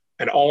ago,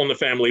 and All in the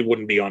Family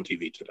wouldn't be on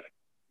TV today.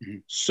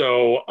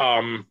 So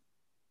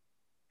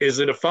Is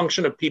it a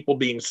function of people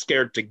being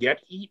scared to get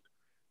heat?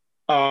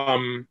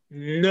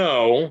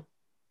 No.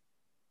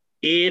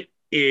 It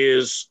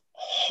is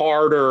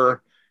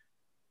harder.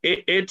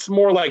 It's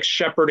more like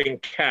shepherding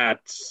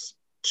cats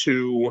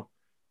to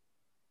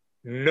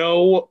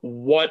know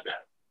what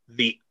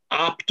the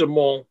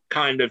optimal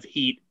kind of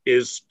heat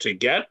is to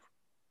get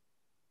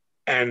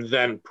and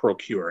then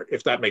procure it,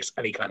 if that makes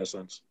any kind of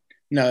sense.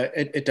 No,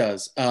 it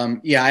does.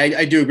 Yeah,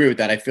 I do agree with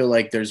that. I feel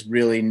like there's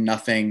really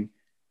nothing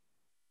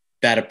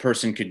that a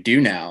person could do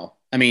now.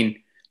 I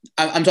mean,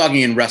 I'm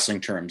talking in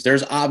wrestling terms.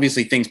 There's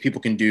obviously things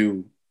people can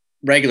do,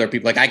 regular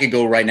people. Like I could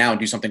go right now and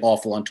do something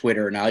awful on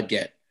Twitter and I'd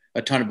get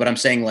a ton of, but I'm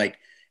saying like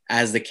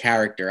as the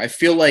character, I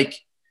feel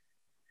like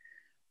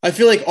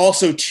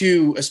also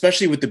too,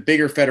 especially with the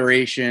bigger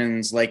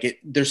federations, like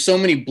there's so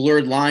many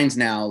blurred lines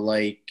now.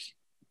 Like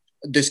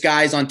this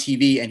guy's on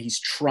TV and he's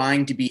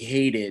trying to be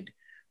hated,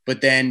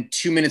 but then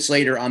 2 minutes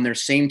later on their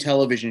same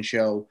television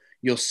show,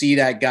 you'll see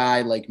that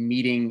guy like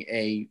meeting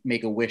a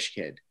Make-A-Wish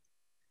kid.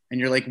 And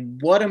you're like,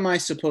 what am I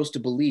supposed to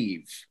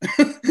believe?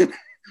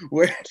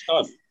 Where,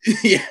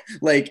 yeah,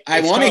 like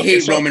I want to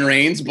hate Roman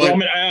Reigns, but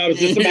I was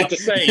just about to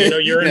say,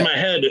 you're in my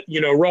head.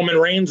 Roman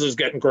Reigns is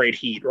getting great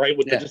heat, right?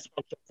 With the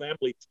dysfunctional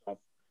family stuff.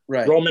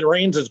 Right. Roman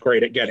Reigns is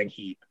great at getting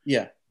heat.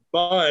 Yeah.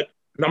 But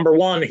number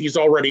one, he's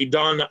already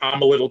done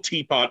I'm a Little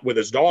Teapot with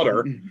his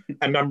daughter.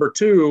 And number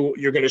two,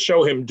 you're going to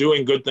show him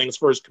doing good things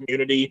for his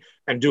community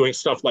and doing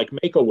stuff like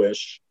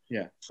Make-A-Wish.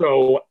 Yeah.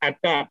 So at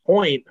that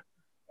point,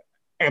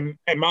 am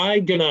I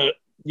going to,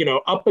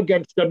 up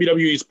against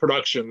WWE's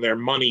production, their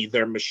money,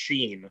 their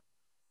machine,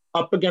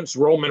 up against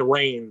Roman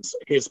Reigns,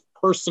 his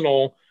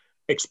personal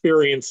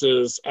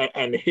experiences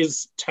and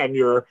his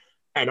tenure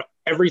and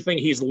everything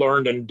he's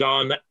learned and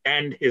done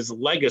and his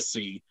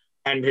legacy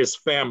and his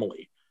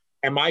family.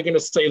 Am I going to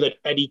say that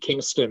Eddie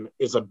Kingston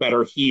is a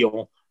better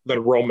heel than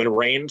Roman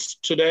Reigns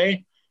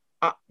today?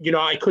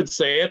 I could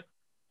say it,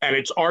 and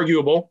it's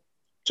arguable.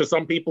 To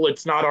some people,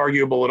 it's not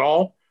arguable at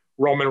all.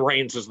 Roman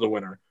Reigns is the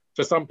winner.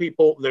 To some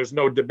people, there's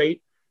no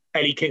debate.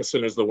 Eddie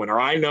Kingston is the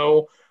winner. I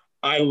know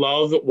I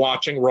love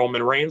watching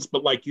Roman Reigns,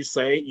 but like you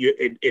say,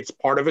 it's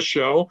part of a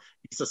show.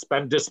 You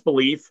suspend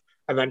disbelief,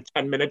 and then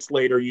 10 minutes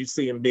later, you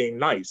see him being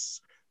nice.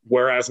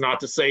 Whereas not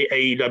to say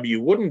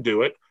AEW wouldn't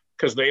do it,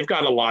 because they've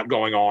got a lot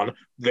going on.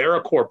 They're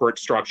a corporate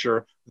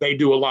structure. They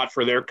do a lot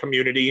for their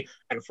community.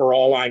 And for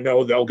all I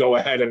know, they'll go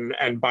ahead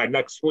and by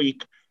next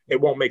week, it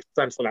won't make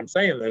sense that I'm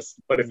saying this,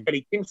 but if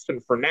Eddie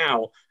Kingston for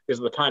now is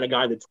the kind of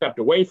guy that stepped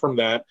away from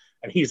that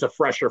and he's a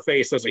fresher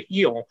face as a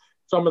heel,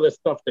 some of the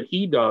stuff that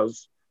he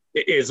does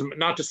is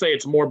not to say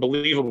it's more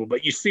believable,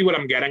 but you see what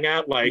I'm getting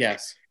at? Like,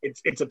 yes.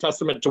 It's a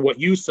testament to what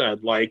you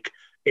said. Like,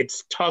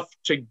 it's tough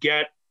to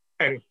get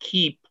and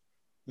keep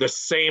the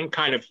same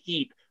kind of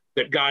heat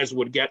that guys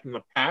would get in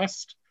the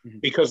past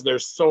because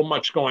there's so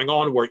much going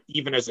on where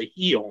even as a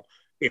heel,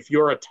 if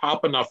you're a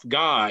top enough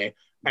guy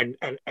and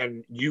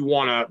you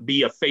want to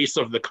be a face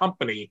of the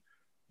company,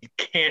 you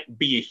can't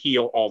be a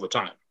heel all the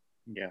time.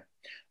 Yeah.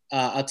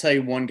 I'll tell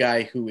you one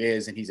guy who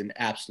is, and he's an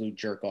absolute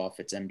jerk off.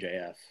 It's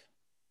MJF.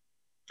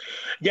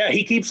 Yeah,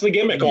 he keeps the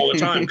gimmick all the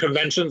time,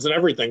 conventions and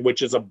everything,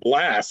 which is a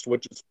blast,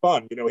 which is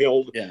fun.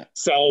 He'll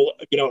sell,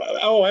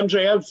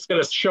 MJF's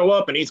going to show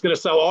up and he's going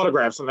to sell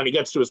autographs. And then he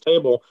gets to his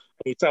table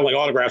and he's selling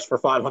autographs for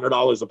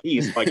 $500 a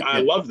piece. Like, I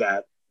love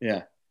that.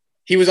 Yeah.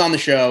 He was on the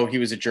show. He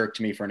was a jerk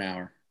to me for an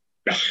hour.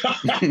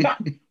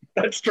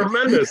 That's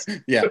tremendous.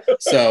 Yeah.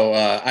 So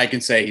I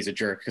can say he's a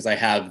jerk because I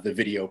have the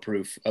video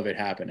proof of it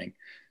happening.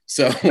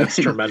 So that's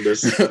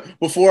tremendous.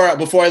 Before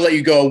I let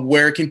you go,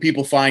 where can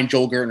people find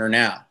Joel Gertner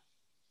now?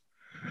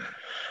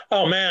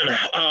 Oh man,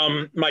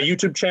 my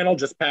YouTube channel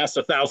just passed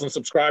 1,000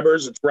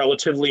 subscribers. It's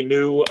relatively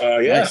new.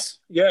 Nice.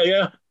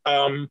 Yeah.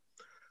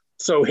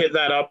 So hit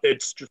that up.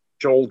 It's just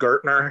Joel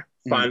Gertner.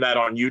 Find that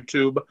on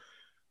YouTube.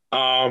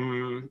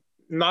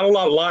 Not a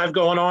lot live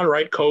going on,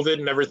 right? COVID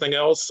and everything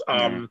else.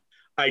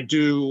 I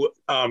do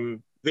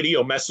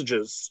video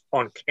messages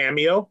on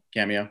Cameo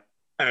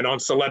and on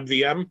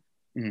CelebVM.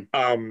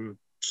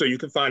 So you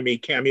can find me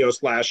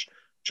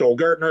Cameo/Joel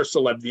Gertner,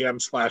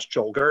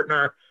 CelebVM/Joel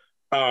Gertner.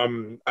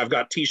 I've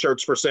got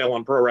t-shirts for sale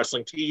on Pro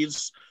Wrestling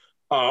Tees.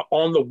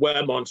 On the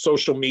web, on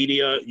social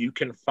media, you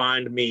can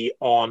find me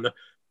on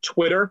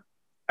Twitter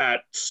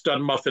at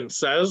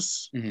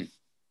StudMuffinSays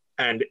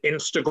and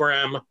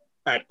Instagram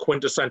at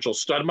Quintessential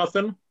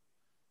Studmuffin.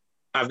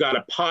 I've got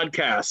a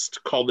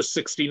podcast called the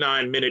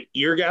 69-Minute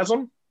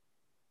Eargasm.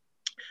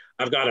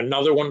 I've got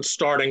another one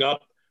starting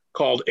up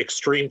called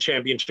Extreme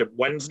Championship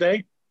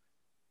Wednesday.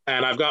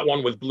 And I've got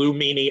one with Blue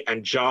Meanie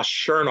and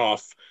Josh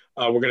Chernoff.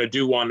 We're going to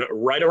do one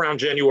right around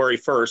January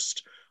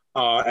 1st,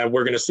 and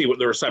we're going to see what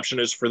the reception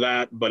is for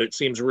that, but it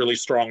seems really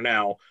strong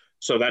now.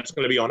 So that's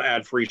going to be on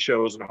ad-free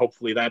shows, and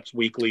hopefully that's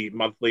weekly,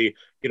 monthly,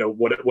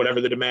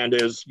 whatever the demand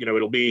is,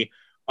 it'll be.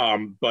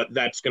 But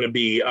that's going to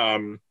be,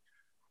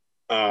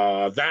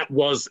 That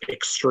Was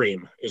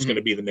Extreme is going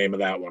to be the name of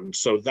that one.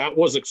 So That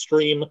Was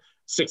Extreme,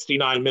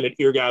 69-Minute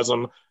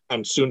Eargasm,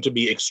 and soon to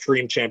be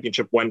Extreme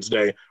Championship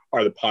Wednesday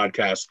are the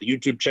podcasts. The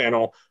YouTube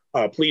channel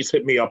please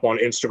hit me up on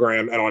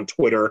Instagram and on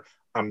Twitter.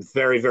 I'm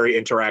very, very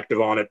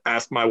interactive on it.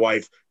 Ask my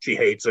wife. She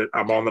hates it.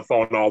 I'm on the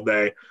phone all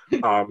day.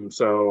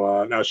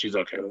 So now she's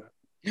okay with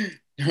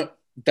it.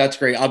 That's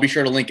great. I'll be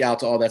sure to link out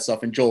to all that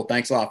stuff. And Joel,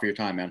 thanks a lot for your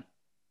time, man.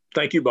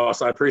 Thank you,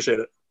 boss. I appreciate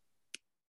it.